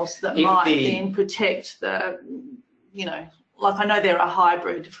something else that might then protect the, like I know there are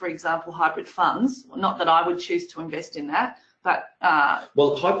hybrid, for example, hybrid funds. Not that I would choose to invest in that, but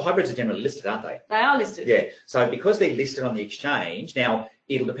well, hybrids are generally listed, aren't they? They are listed. Yeah. So because they're listed on the exchange, now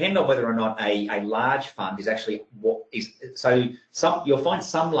it'll depend on whether or not a large fund is actually what is. So you'll find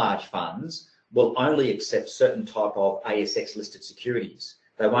some large funds will only accept certain type of ASX listed securities.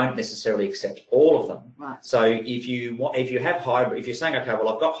 They won't necessarily accept all of them. Right. So if you have hybrid, if you're saying, okay, well,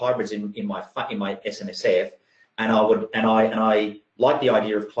 I've got hybrids in my SMSF. And I like the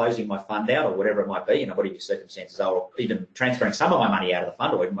idea of closing my fund out, or whatever it might be, whatever your circumstances are, or even transferring some of my money out of the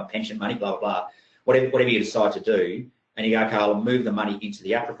fund, or even my pension money, blah, blah, blah, whatever you decide to do, and you go, okay, I'll move the money into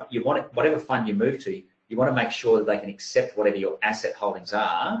the APRA fund. Whatever fund you move to, you want to make sure that they can accept whatever your asset holdings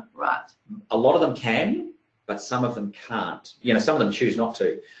are. Right. A lot of them can, but some of them can't. Some of them choose not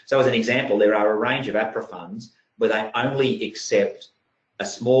to. So as an example, there are a range of APRA funds where they only accept a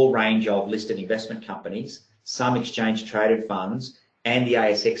small range of listed investment companies, some exchange traded funds, and the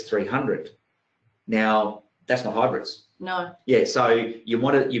ASX 300. Now, that's not hybrids. No. Yeah, so you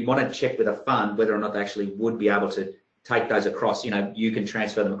want to check with a fund whether or not they actually would be able to take those across. You can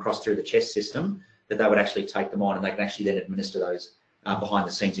transfer them across through the CHESS system, that they would actually take them on, and they can actually then administer those behind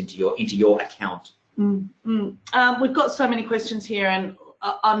the scenes into your account. We've got so many questions here, and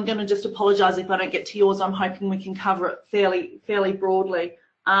I'm going to just apologise if I don't get to yours. I'm hoping we can cover it fairly broadly.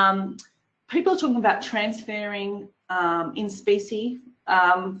 People are talking about transferring in specie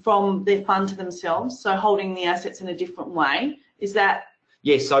from their fund to themselves, so holding the assets in a different way. Is that?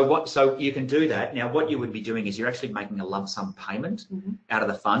 Yes, so you can do that. Now, what you would be doing is you're actually making a lump sum payment out of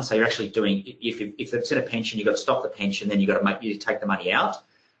the fund. So you're actually doing, if it's in a pension, you've got to stop the pension, then you've got to take the money out.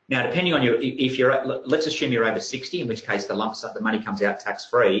 Now, depending on let's assume you're over 60, in which case the lump sum, the money comes out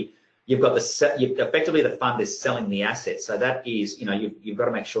tax-free. Effectively the fund is selling the assets. So that is, you've got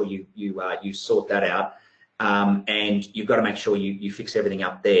to make sure you sort that out. And you've got to make sure you fix everything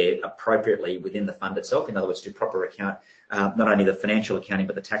up there appropriately within the fund itself. In other words, do proper account, not only the financial accounting,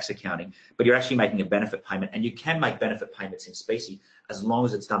 but the tax accounting. But you're actually making a benefit payment, and you can make benefit payments in specie as long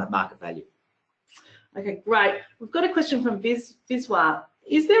as it's done at market value. Okay, great. We've got a question from Viswa.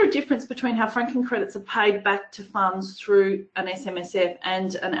 Is there a difference between how franking credits are paid back to funds through an SMSF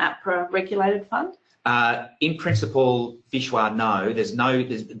and an APRA regulated fund? In principle, Vishwa, no. There's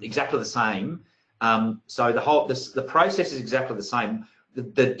exactly the same. So the process is exactly the same.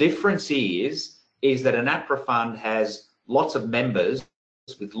 The difference is that an APRA fund has lots of members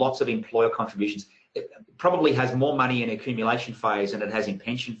with lots of employer contributions. It probably has more money in accumulation phase than it has in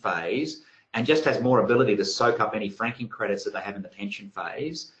pension phase, and just has more ability to soak up any franking credits that they have in the pension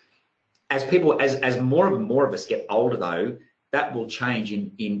phase. As more and more of us get older, though, that will change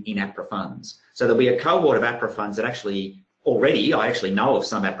in APRA funds. So there'll be a cohort of APRA funds that actually I actually know of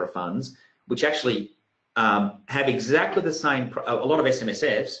some APRA funds which actually have exactly the same, a lot of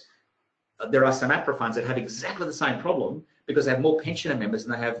SMSFs, there are some APRA funds that have exactly the same problem because they have more pensioner members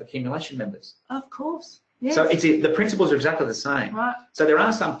than they have accumulation members. Of course, yes. So the principles are exactly the same. Right. So there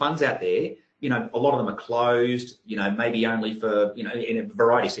are some funds out there, a lot of them are closed, maybe only for, in a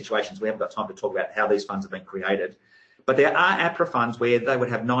variety of situations. We haven't got time to talk about how these funds have been created. But there are APRA funds where they would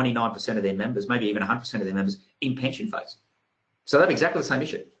have 99% of their members, maybe even 100% of their members in pension phase. So they have exactly the same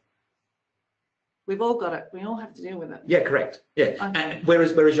issue. We've all got it. We all have to deal with it. Yeah, correct. Yeah, okay. And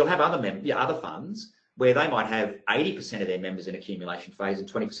whereas you'll have other funds where they might have 80% of their members in accumulation phase and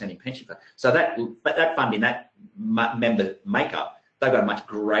 20% in pension phase. So that fund in that member makeup, they've got a much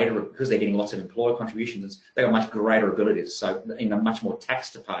greater, because they're getting lots of employer contributions, they've got much greater ability to soak, much more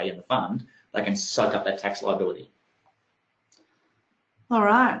tax to pay in the fund. They can soak up that tax liability. All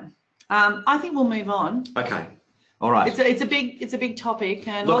right. I think we'll move on. Okay. All right. It's a big topic,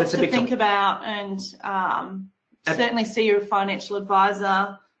 and lots to think about, and certainly see your financial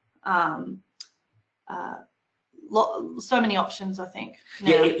advisor. So many options, I think.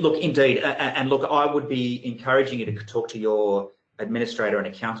 Now. Yeah, look, indeed, and look, I would be encouraging you to talk to your administrator and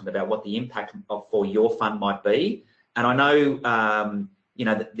accountant about what the impact for your fund might be. And I know,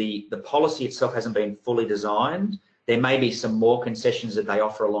 the policy itself hasn't been fully designed. There may be some more concessions that they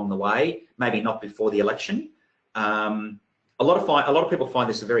offer along the way, maybe not before the election. A lot of people find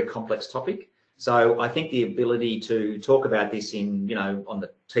this a very complex topic. So I think the ability to talk about this in, on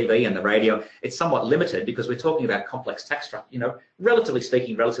the TV and the radio, it's somewhat limited because we're talking about complex tax structure, relatively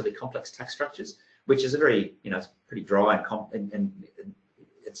speaking, relatively complex tax structures, which is a very, it's pretty dry and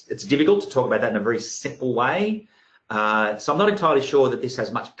it's difficult to talk about that in a very simple way. So I'm not entirely sure that this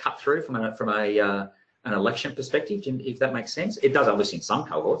has much cut through from an election perspective, if that makes sense. It does obviously in some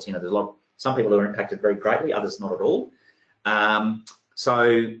cohorts, there's some people who are impacted very greatly, others not at all.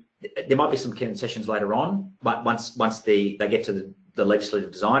 So there might be some concessions later on, but once they get to the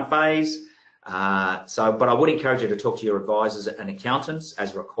legislative design phase. But I would encourage you to talk to your advisors and accountants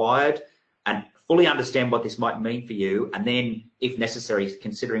as required, and fully understand what this might mean for you, and then, if necessary,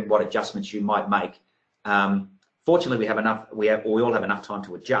 considering what adjustments you might make. Fortunately, we all have enough time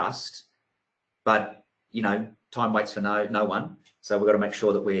to adjust, but time waits for no one. So we've got to make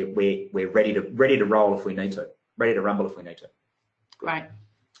sure that we're ready to roll if we need to, ready to rumble if we need to. Great.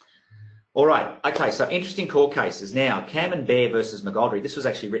 All right. Okay. So interesting court cases now. Cam and Bear versus McGoldrick. This was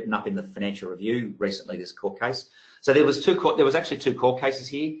actually written up in the Financial Review recently. This court case. So there was actually two court cases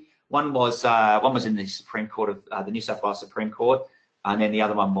here. One was in the Supreme Court of the New South Wales Supreme Court, and then the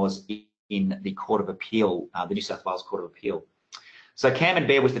other one was in the Court of Appeal, the New South Wales Court of Appeal. So Cam and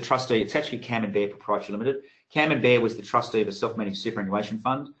Bear was the trustee. It's actually Cam and Bear Proprietary Limited. Cam and Bear was the trustee of a self-managed superannuation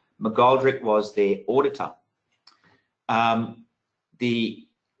fund. McGoldrick was their auditor. the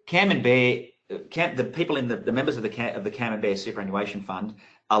Cam and Bear, the people in the members of the Cam and Bear Superannuation Fund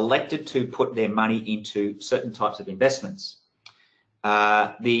elected to put their money into certain types of investments.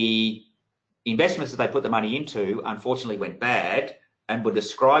 The investments that they put the money into unfortunately went bad and were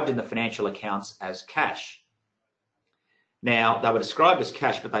described in the financial accounts as cash. Now, they were described as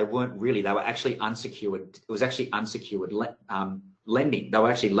cash, but they weren't really. They were actually unsecured. It was actually unsecured lending. They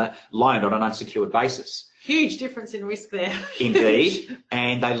were actually loaned on an unsecured basis. Huge difference in risk there. Indeed.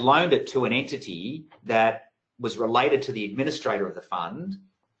 And they loaned it to an entity that was related to the administrator of the fund.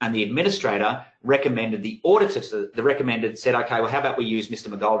 And the administrator recommended the auditor, said, okay, well, how about we use Mr.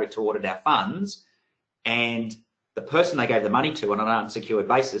 McGoldrick to audit our funds? And the person they gave the money to on an unsecured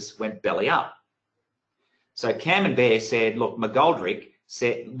basis went belly up. So Cam and Bear said, look, McGoldrick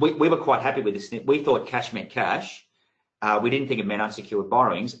said, we were quite happy with this. We thought cash meant cash. We didn't think it meant unsecured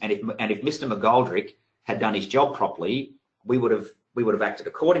borrowings. And if Mr. McGoldrick had done his job properly, we would have acted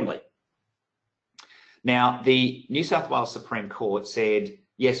accordingly. Now, the New South Wales Supreme Court said,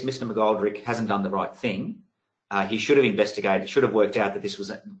 yes, Mr. McGoldrick hasn't done the right thing. He should have investigated, should have worked out that this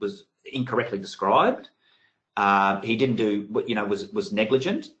was incorrectly described. He didn't do, was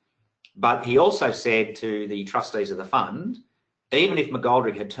negligent. But he also said to the trustees of the fund, even if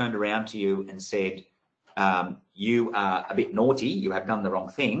McGoldrick had turned around to you and said, you are a bit naughty, you have done the wrong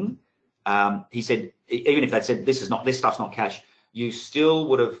thing, he said, even if they'd said this stuff's not cash, you still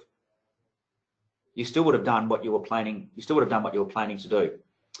would have done what you were planning. You still would have done what you were planning to do.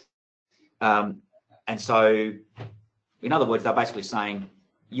 And so, in other words, they're basically saying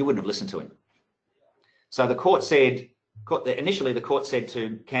you wouldn't have listened to him. So the court said, initially the court said to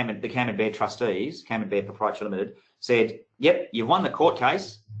the Cam and Bear trustees, Cam and Bear Proprietary Limited, said, yep, you've won the court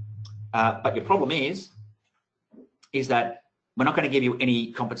case, but your problem is that we're not going to give you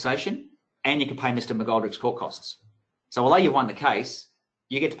any compensation and you can pay Mr. McGoldrick's court costs. So although you've won the case,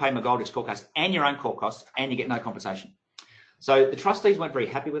 you get to pay McGoldrick's court costs and your own court costs and you get no compensation. So the trustees weren't very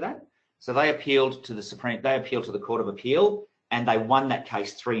happy with that. So they appealed to the Court of Appeal and they won that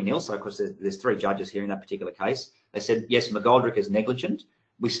case 3-0. So of course there's 3 judges here in that particular case. They said, yes, McGoldrick is negligent.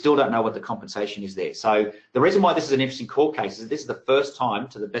 We still don't know what the compensation is there. So the reason why this is an interesting court case is this is the first time,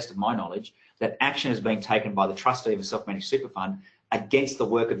 to the best of my knowledge, that action has been taken by the trustee of a self-managed super fund against the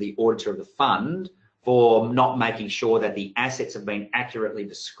work of the auditor of the fund for not making sure that the assets have been accurately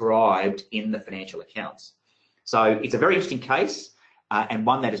described in the financial accounts. So it's a very interesting case and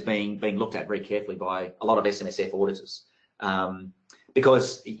one that is being looked at very carefully by a lot of SMSF auditors.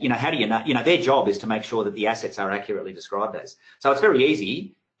 Because, how do you know, their job is to make sure that the assets are accurately described as. So it's very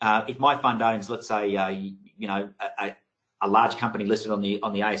easy. If my fund owns, let's say, a large company listed on the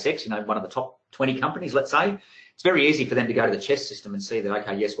ASX, one of the top 20 companies, let's say, it's very easy for them to go to the CHESS system and see that,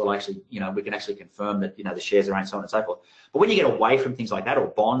 okay, yes, well, actually, we can actually confirm that, the shares are owned, so on and so forth. But when you get away from things like that, or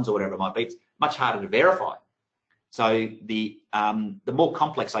bonds or whatever it might be, it's much harder to verify. So the more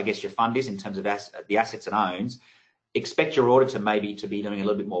complex, I guess, your fund is in terms of the assets it owns, expect your auditor maybe to be doing a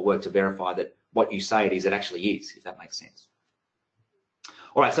little bit more work to verify that what you say it actually is, if that makes sense.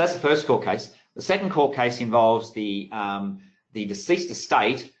 All right, so that's the first court case. The second court case involves the deceased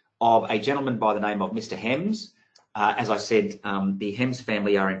estate of a gentleman by the name of Mr. Hems. As I said, the Hems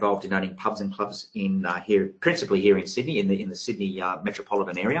family are involved in owning pubs and clubs principally here in Sydney, in the Sydney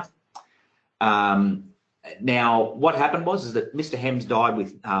metropolitan area. Now, what happened was that Mr. Hems died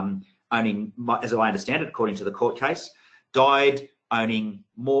with owning, as I understand it, according to the court case, died owing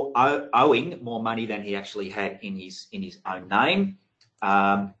more money than he actually had in his own name.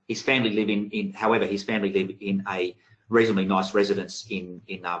 His family live in a reasonably nice residence in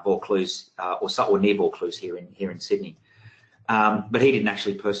Vaucluse or near Vaucluse here in Sydney. But he didn't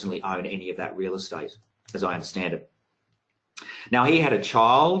actually personally own any of that real estate, as I understand it. Now, he had a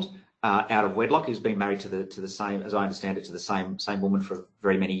child out of wedlock. He's been married to the same, as I understand it, to the same woman for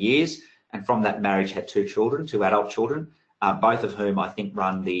very many years, and from that marriage had 2 children, 2 adult children, both of whom I think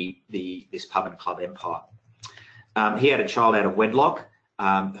run this pub and club empire. He had a child out of wedlock,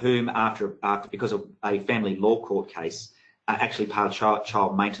 whom after because of a family law court case, actually paid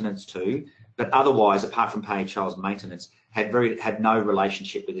child maintenance to, but otherwise, apart from paying child maintenance, had no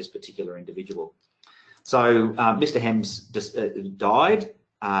relationship with this particular individual. So Mr. Hems died.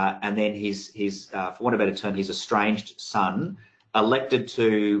 And then his for want of a better term, his estranged son elected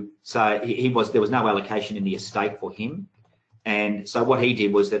to say there was no allocation in the estate for him. And so what he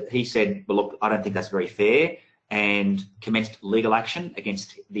did was that he said, well, look, I don't think that's very fair, and commenced legal action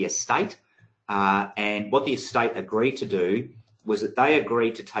against the estate. And what the estate agreed to do was that they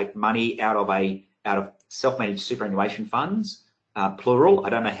agreed to take money out of self-managed superannuation funds plural. I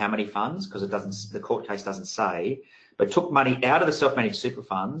don't know how many funds because the court case doesn't say, but took money out of the self-managed super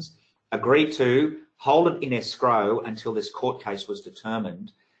funds, agreed to hold it in escrow until this court case was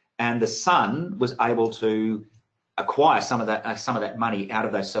determined, and the son was able to acquire some of that money out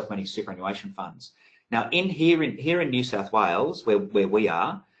of those self-managed superannuation funds. Now, here in New South Wales, where we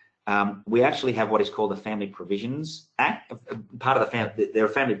are, we actually have what is called the Family Provisions Act. Part of there are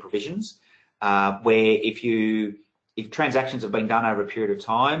family provisions where if transactions have been done over a period of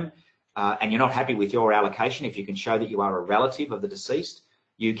time and you're not happy with your allocation, if you can show that you are a relative of the deceased,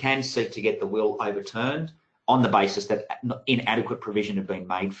 you can seek to get the will overturned on the basis that inadequate provision had been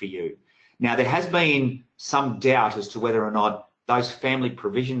made for you. Now, there has been some doubt as to whether or not those family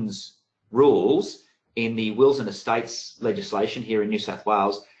provisions rules in the wills and estates legislation here in New South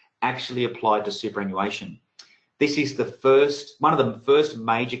Wales actually applied to superannuation. This is one of the first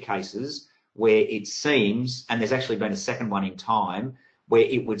major cases where it seems, and there's actually been a second one in time, where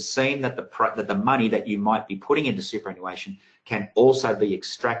it would seem that the money that you might be putting into superannuation can also be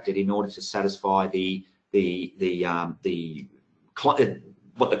extracted in order to satisfy what the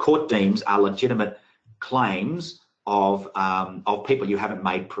court deems are legitimate claims of people you haven't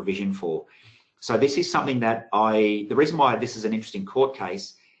made provision for. So this is something that the reason why this is an interesting court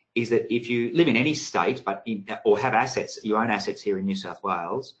case is that if you live in any state or have assets, you own assets here in New South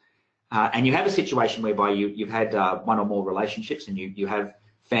Wales, and you have a situation whereby you've had one or more relationships and you have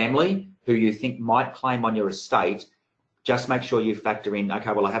family who you think might claim on your estate, just make sure you factor in,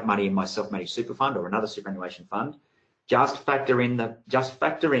 okay, well, I have money in my self-managed super fund or another superannuation fund. Just factor in that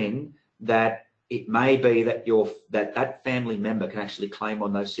it may be that that family member can actually claim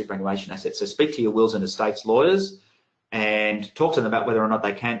on those superannuation assets. So speak to your wills and estates lawyers and talk to them about whether or not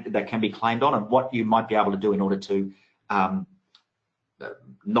that can be claimed on and what you might be able to do in order to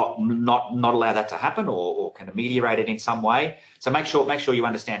not allow that to happen or can ameliorate it in some way. So make sure you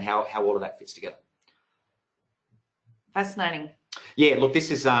understand how all of that fits together. Fascinating. Yeah, look,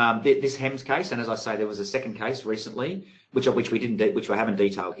 this is this HEMS case, and as I say, there was a second case recently, which I haven't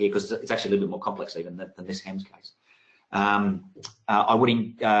detailed here because it's actually a little bit more complex even than this HEMS case.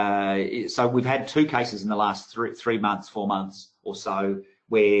 So we've had two cases in the last 4 months or so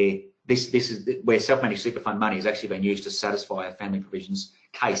where where self-managed super fund money has actually been used to satisfy a family provisions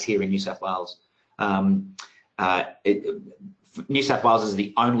case here in New South Wales. New South Wales is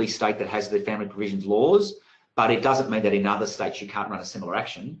the only state that has the family provisions laws, but it doesn't mean that in other states you can't run a similar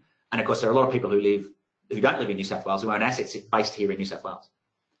action. And of course, there are a lot of people who don't live in New South Wales who own assets based here in New South Wales.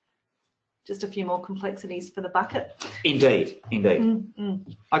 Just a few more complexities for the bucket. Indeed.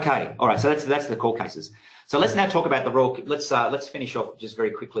 Okay, all right. So that's the court cases. So let's now talk about the Royal. Let's finish off just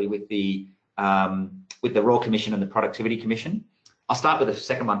very quickly with the Royal Commission and the Productivity Commission. I'll start with the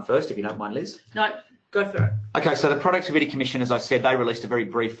second one first, if you don't mind, Liz. No, go for it. Okay, so the Productivity Commission, as I said, they released a very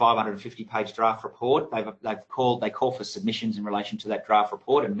brief 550-page draft report. They call for submissions in relation to that draft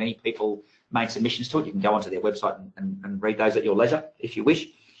report, and many people made submissions to it. You can go onto their website and read those at your leisure if you wish.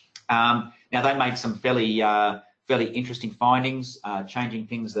 Now they made some fairly interesting findings, changing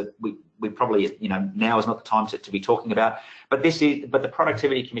things that we probably now is not the time to be talking about. But the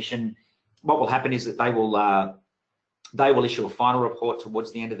Productivity Commission, what will happen is that they will issue a final report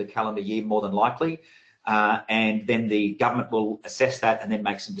towards the end of the calendar year, more than likely, and then the government will assess that and then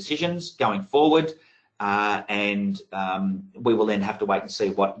make some decisions going forward. And we will then have to wait and see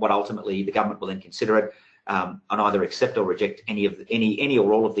what ultimately the government will then consider it and either accept or reject any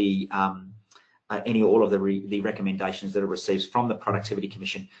or all of the recommendations that are received from the Productivity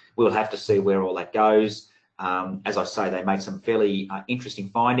Commission. We'll have to see where all that goes. As I say, they made some fairly interesting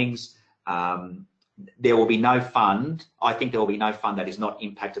findings. There will be no fund. I think there will be no fund that is not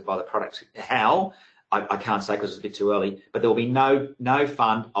impacted by the product. How? I can't say because it's a bit too early, but there will be no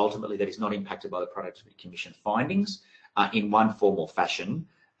fund ultimately that is not impacted by the Productivity Commission findings in one form or fashion.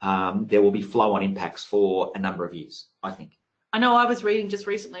 There will be flow-on impacts for a number of years, I think. I know I was reading just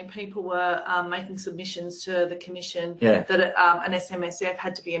recently, people were making submissions to the Commission that an SMSF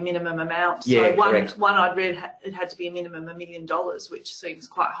had to be a minimum amount. So one I'd read, it had to be a minimum $1 million, which seems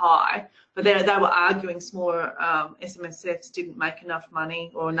quite high. But they were arguing smaller SMSFs didn't make enough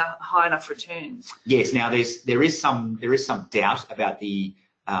money or high enough returns. Yes. Now there is some doubt about the.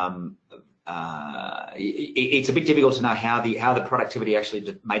 It's a bit difficult to know how the productivity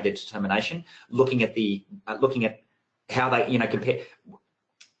actually made their determination. Looking at how they compare.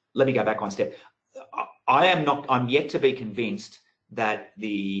 Let me go back one step. I'm yet to be convinced that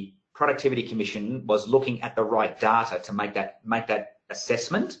the Productivity Commission was looking at the right data to make that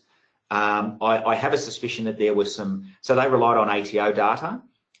assessment. I have a suspicion that there was so they relied on ATO data,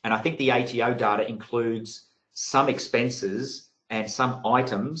 and I think the ATO data includes some expenses and some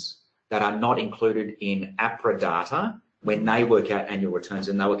items that are not included in APRA data when they work out annual returns,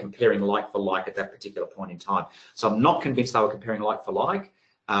 and they were comparing like for like at that particular point in time. So I'm not convinced they were comparing like for like.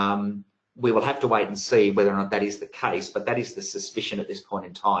 We will have to wait and see whether or not that is the case, but that is the suspicion at this point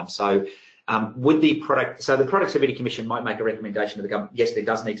in time. So the Productivity Commission might make a recommendation to the government, yes, there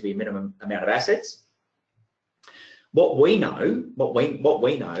does need to be a minimum amount of assets. What we know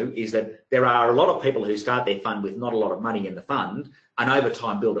is that there are a lot of people who start their fund with not a lot of money in the fund and over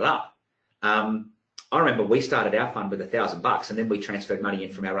time build it up. I remember we started our fund with $1,000 and then we transferred money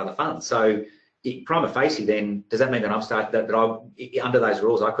in from our other funds. So prima facie then, does that mean that under those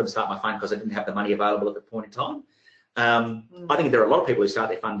rules, I couldn't start my fund because I didn't have the money available at the point in time? I think there are a lot of people who start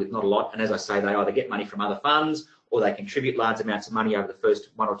their fund with not a lot, and as I say, they either get money from other funds or they contribute large amounts of money over the first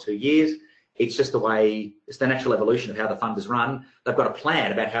 1 or 2 years. It's just the way, it's the natural evolution of how the fund is run. They've got a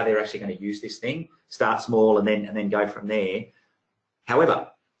plan about how they're actually going to use this thing, start small and then go from there.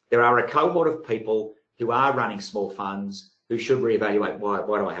 However, there are a cohort of people who are running small funds who should reevaluate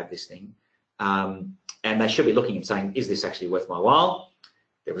why do I have this thing? And they should be looking and saying, is this actually worth my while?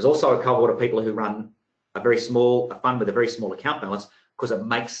 There is also a cohort of people who run a fund with a very small account balance because it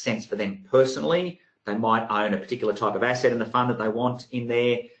makes sense for them personally. They might own a particular type of asset in the fund that they want in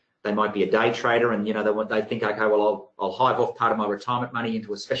there. They might be a day trader, and they think, okay, well, I'll hive off part of my retirement money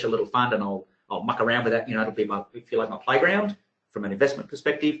into a special little fund, and I'll muck around with that. It'll be feel like my playground from an investment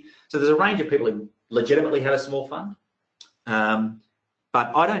perspective. So there's a range of people who legitimately have a small fund,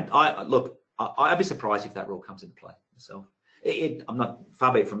 but I'd be surprised if that rule comes into play myself. I'm not,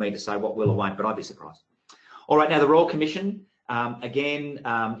 far be it from me to say what will or won't, but I'd be surprised. All right, now the Royal Commission. Again,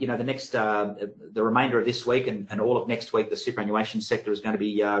 the remainder of this week and all of next week, the superannuation sector is going to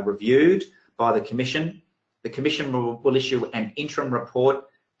be reviewed by the Commission. The Commission will issue an interim report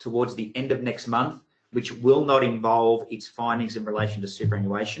towards the end of next month, which will not involve its findings in relation to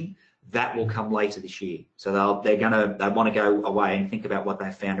superannuation. That will come later this year. So they want to go away and think about what they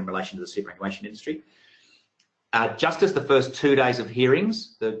found in relation to the superannuation industry. Just as the first 2 days of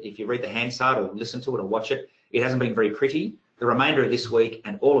hearings, if you read the Hansard or listen to it or watch it, it hasn't been very pretty. The remainder of this week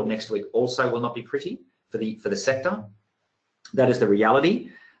and all of next week also will not be pretty for the sector. That is the reality,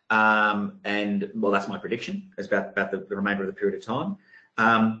 and well, that's my prediction about the remainder of the period of time.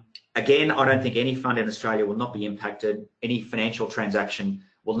 Again, I don't think any fund in Australia will not be impacted. Any financial transaction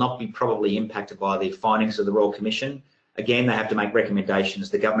will not be probably impacted by the findings of the Royal Commission. Again, they have to make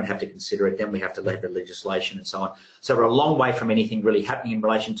recommendations. The government have to consider it. Then we have to leave the legislation and so on. So we're a long way from anything really happening in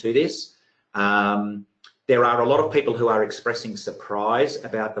relation to this. There are a lot of people who are expressing surprise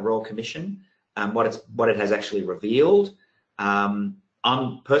about the Royal Commission and what it has actually revealed. I'm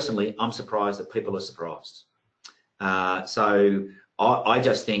personally surprised that people are surprised. So I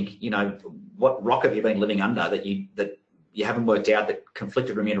just think, what rock have you been living under that you haven't worked out that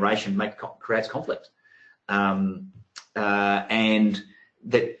conflicted remuneration creates conflict, and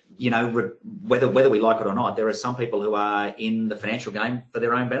that whether we like it or not, there are some people who are in the financial game for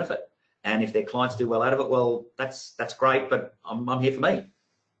their own benefit. And if their clients do well out of it, well, that's great, but I'm here for me.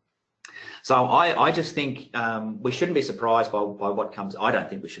 So I just think we shouldn't be surprised by what comes. I don't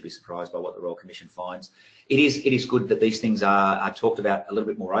think we should be surprised by what the Royal Commission finds. It is good that these things are talked about a little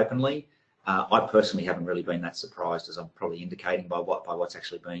bit more openly. I personally haven't really been that surprised, as I'm probably indicating by what's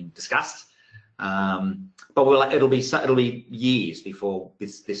actually being discussed. But it'll be years before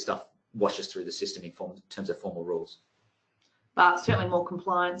this stuff washes through the system in terms of formal rules. But certainly more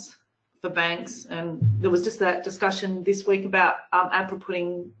compliance for banks, and there was just that discussion this week about APRA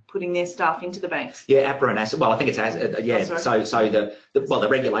putting their staff into the banks. Yeah, APRA and ASIC. Well, I think it's ASIC. Yeah. Oh, so the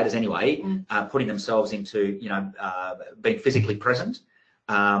regulators anyway, putting themselves into being physically present.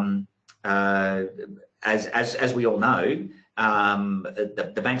 As we all know,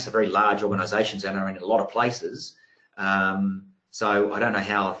 the banks are very large organisations and are in a lot of places. So I don't know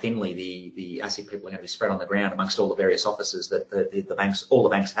how thinly the ASIC people are going to be spread on the ground amongst all the various offices that all the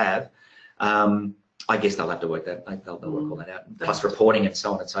banks have. I guess they'll have to work that. They'll work all that out, plus reporting and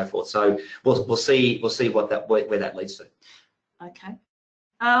so on and so forth. So we'll see where that leads to. Okay.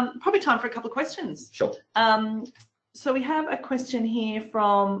 Probably time for a couple of questions. Sure. So we have a question here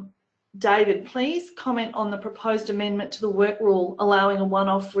from David. Please comment on the proposed amendment to the work rule allowing a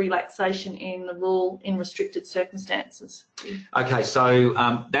one-off relaxation in the rule in restricted circumstances. Okay, so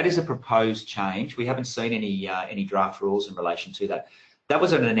that is a proposed change. We haven't seen any draft rules in relation to that. That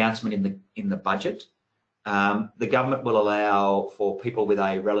was an announcement in the budget. The government will allow for people with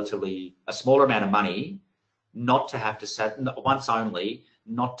a smaller amount of money not to have to once only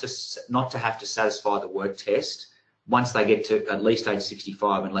not to have to satisfy the work test once they get to at least age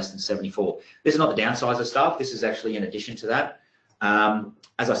 65 and less than 74. This is not the downsizer stuff. This is actually in addition to that.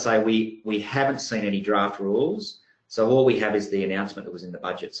 As I say, we haven't seen any draft rules, so all we have is the announcement that was in the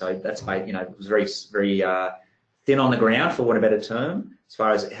budget. So that's, you know, it was very thin on the ground, for want of a better term, as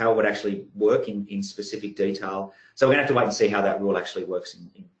far as how it would actually work in specific detail. So we're going to have to wait and see how that rule actually works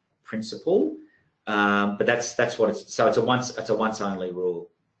in principle. But that's what it's. So it's a once only rule.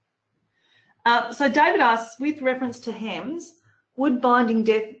 So David asks, with reference to HEMS, would binding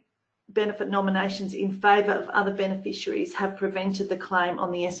death benefit nominations in favour of other beneficiaries have prevented the claim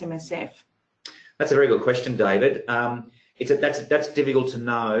on the SMSF? That's a very good question, David. That's difficult to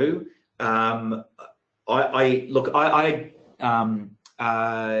know. How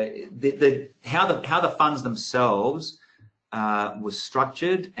the funds themselves was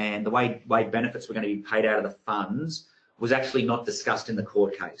structured and the way benefits were going to be paid out of the funds was actually not discussed in the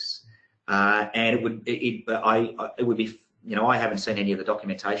court case, and it would be, you know, I haven't seen any of the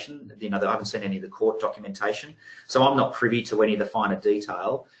documentation. You know, I haven't seen any of the court documentation, so I'm not privy to any of the finer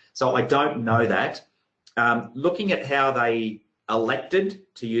detail. So I don't know that. Looking at how they elected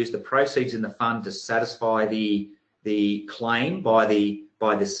to use the proceeds in the fund to satisfy the claim by the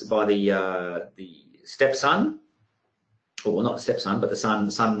stepson, or well, not the stepson, but the son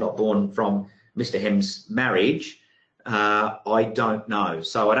not born from Mr. Hem's marriage. I don't know.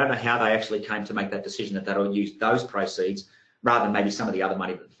 So I don't know how they actually came to make that decision that they'll use those proceeds rather than maybe some of the other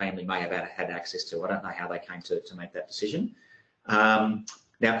money that the family may have had access to. I don't know how they came to make that decision.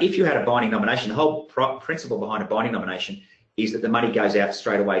 Now, if you had a binding nomination, the whole principle behind a binding nomination is that the money goes out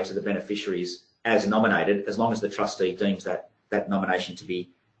straight away to the beneficiaries as nominated, as long as the trustee deems that nomination to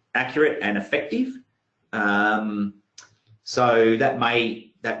be accurate and effective. So that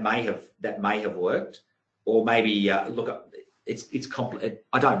may have worked, or maybe look, it's complicated.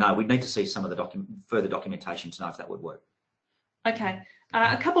 I don't know. We'd need to see some of the further documentation to know if that would work. Okay,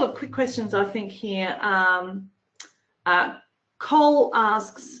 a couple of quick questions I think here. Cole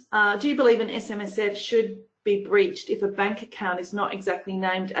asks, do you believe an SMSF should be breached if a bank account is not exactly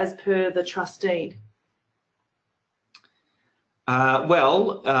named as per the trustee?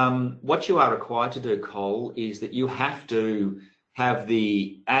 What you are required to do, Cole, is that you have to have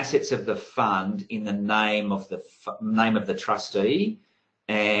the assets of the fund in the name of the trustee.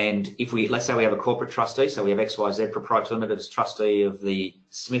 And if let's say we have a corporate trustee, so we have XYZ Proprietary Limited as trustee of the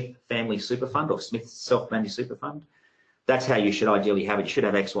Smith Family Super Fund or Smith Self-Managed Super Fund. That's how you should ideally have it. You should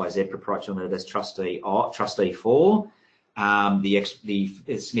have XYZ Proprietary Limited as trustee for the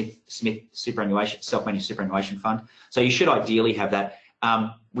Smith Superannuation Self-Managed Superannuation Fund. So you should ideally have that.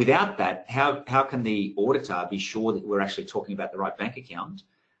 Without that, how can the auditor be sure that we're actually talking about the right bank account?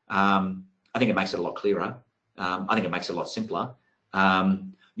 I think it makes it a lot clearer. I think it makes it a lot simpler.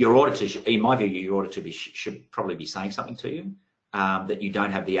 Your auditor, in my view, your auditor should probably be saying something to you that you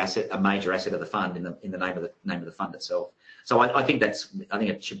don't have the asset, a major asset of the fund, in the name of the fund itself. So I think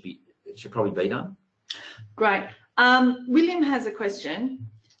it should probably be done. Great. William has a question.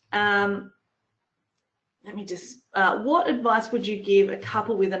 Let me just, what advice would you give a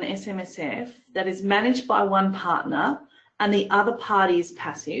couple with an SMSF that is managed by one partner and the other party is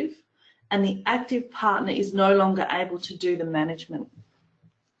passive and the active partner is no longer able to do the management?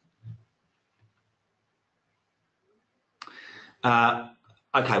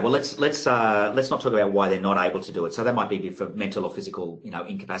 Okay, well let's not talk about why they're not able to do it. So that might be for mental or physical,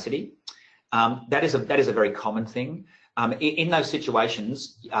 incapacity. That is a very common thing. In those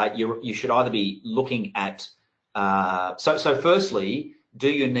situations, you should either be looking at. So firstly, do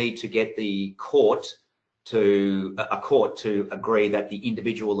you need to get the court to agree that the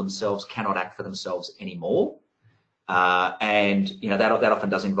individual themselves cannot act for themselves anymore? And that often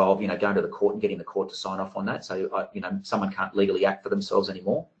does involve going to the court and getting the court to sign off on that. So someone can't legally act for themselves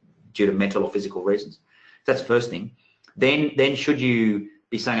anymore due to mental or physical reasons. That's the first thing. Then should you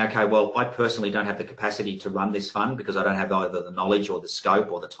be saying, okay, well, I personally don't have the capacity to run this fund because I don't have either the knowledge or the scope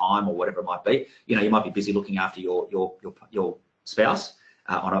or the time or whatever it might be. You might be busy looking after your spouse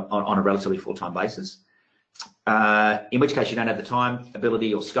on a relatively full-time basis. In which case you don't have the time,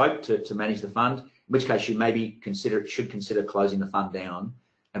 ability or scope to manage the fund. In which case you maybe should consider closing the fund down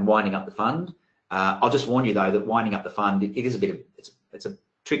and winding up the fund. I'll just warn you though that winding up the fund, it is a bit of it's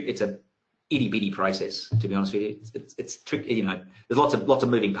a itty bitty process, to be honest with you. It's tricky, there's lots of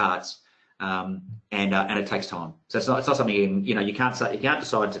moving parts, and it takes time. So it's not something you can't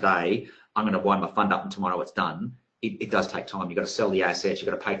decide today I'm going to wind my fund up and tomorrow it's done. It does take time. You've got to sell the assets, you've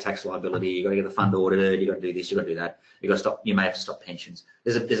got to pay tax liability, you've got to get the fund audited, you've got to do this, you've got to do that. You may have to stop pensions.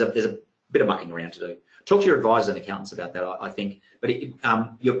 There's a bit of mucking around to do. Talk to your advisors and accountants about that, I think. But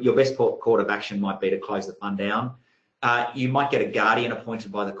your best court of action might be to close the fund down. You might get a guardian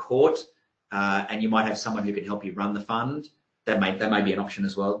appointed by the court, and you might have someone who can help you run the fund. that may be an option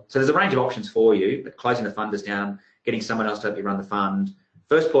as well. So there's a range of options for you, but closing the funders down, getting someone else to help you run the fund.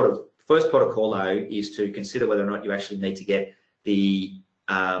 First port of call though is to consider whether or not you actually need to get the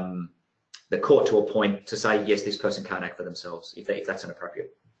court to a point to say yes, this person can't act for themselves if that's an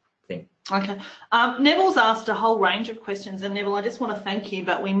appropriate thing. Okay. Neville's asked a whole range of questions, and Neville, I just want to thank you,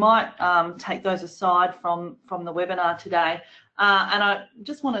 but we might take those aside from the webinar today. And I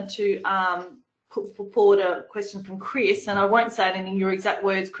just wanted to put forward a question from Chris, and I won't say it in your exact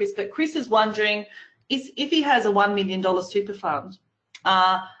words, Chris, but Chris is wondering if he has a $1 million super fund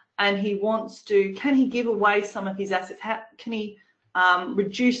and he wants to, can he give away some of his assets? How can he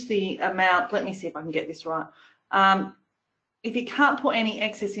reduce the amount? Let me see if I can get this right. If he can't put any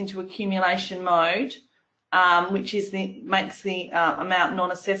excess into accumulation mode, which is makes the amount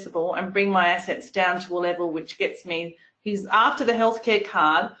non-assessable, and bring my assets down to a level which gets me, he's after the healthcare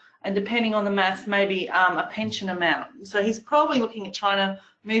card, and depending on the maths, maybe a pension amount. So he's probably looking at trying to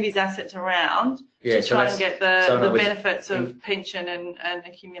move his assets around to try and get the benefits of pension and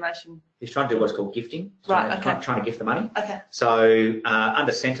accumulation. He's trying to do what's called gifting. Right, okay. Trying to gift the money. Okay. So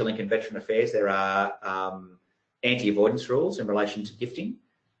under Centrelink and Veteran Affairs, there are anti-avoidance rules in relation to gifting.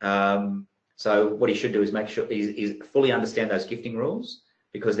 So what he should do is make sure he's fully understand those gifting rules,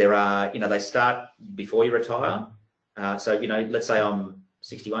 because there are, they start before you retire. So, let's say I'm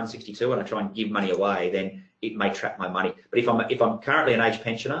 61, 62 and I try and give money away, then it may trap my money. But if I'm currently an age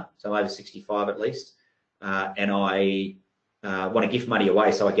pensioner, so I'm over 65 at least, and I want to gift money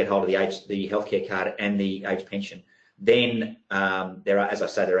away so I get hold of the healthcare card and the age pension, then there are, as I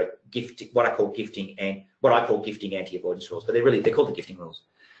say, there are what I call gifting anti-avoidance rules, but they're called the gifting rules.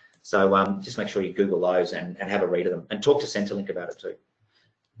 So just make sure you Google those and have a read of them, and talk to Centrelink about it too.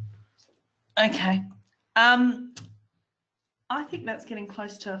 Okay. I think that's getting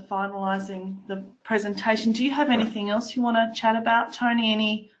close to finalising the presentation. Do you have anything else you want to chat about, Tony?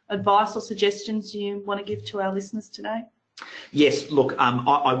 Any advice or suggestions you want to give to our listeners today? Yes, look,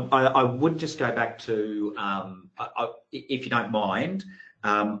 I would just go back to, if you don't mind,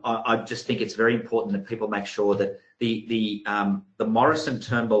 I just think it's very important that people make sure that the Morrison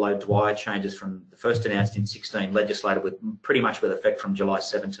Turnbull Dwyer changes from the first announced in 16, legislated pretty much with effect from July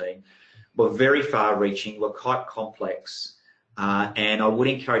 17, were very far-reaching, were quite complex. And I would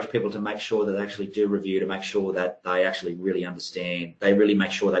encourage people to make sure that they actually do review, to make sure that they actually really understand. They really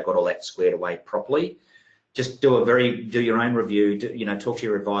make sure they've got all that squared away properly. Just do your own review. Talk to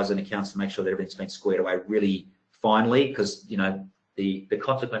your advisor and accounts to make sure that everything's been squared away really finely, because the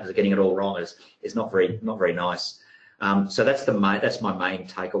consequences of getting it all wrong is not very nice. So that's my main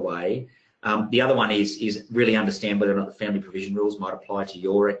takeaway. The other one is really understand whether or not the family provision rules might apply to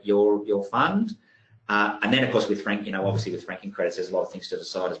your fund. And then, of course, with obviously with franking credits, there's a lot of things to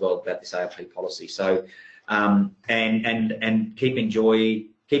decide as well about this ALP policy. So, and keep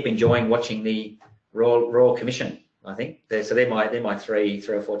enjoying watching the Royal Commission. I think they're my three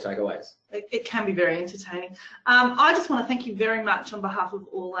or four takeaways. It can be very entertaining. I just want to thank you very much on behalf of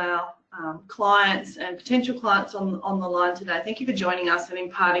all our clients and potential clients on the line today. Thank you for joining us and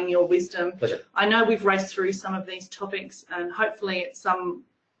imparting your wisdom. Pleasure. I know we've raced through some of these topics, and hopefully at some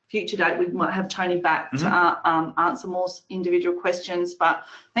future date we might have Tony back to answer more individual questions. But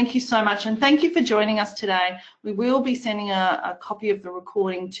thank you so much, and thank you for joining us today. We will be sending a copy of the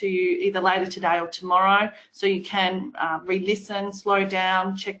recording to you either later today or tomorrow, so you can re-listen, slow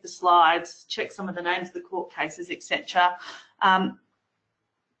down, check the slides, check some of the names of the court cases, etc.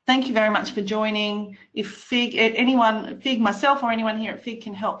 Thank you very much for joining. If FIIG, myself or anyone here at FIIG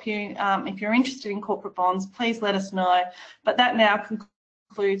can help you, if you're interested in corporate bonds, please let us know. But that now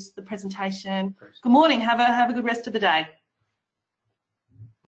concludes the presentation. Good morning. Have a good rest of the day.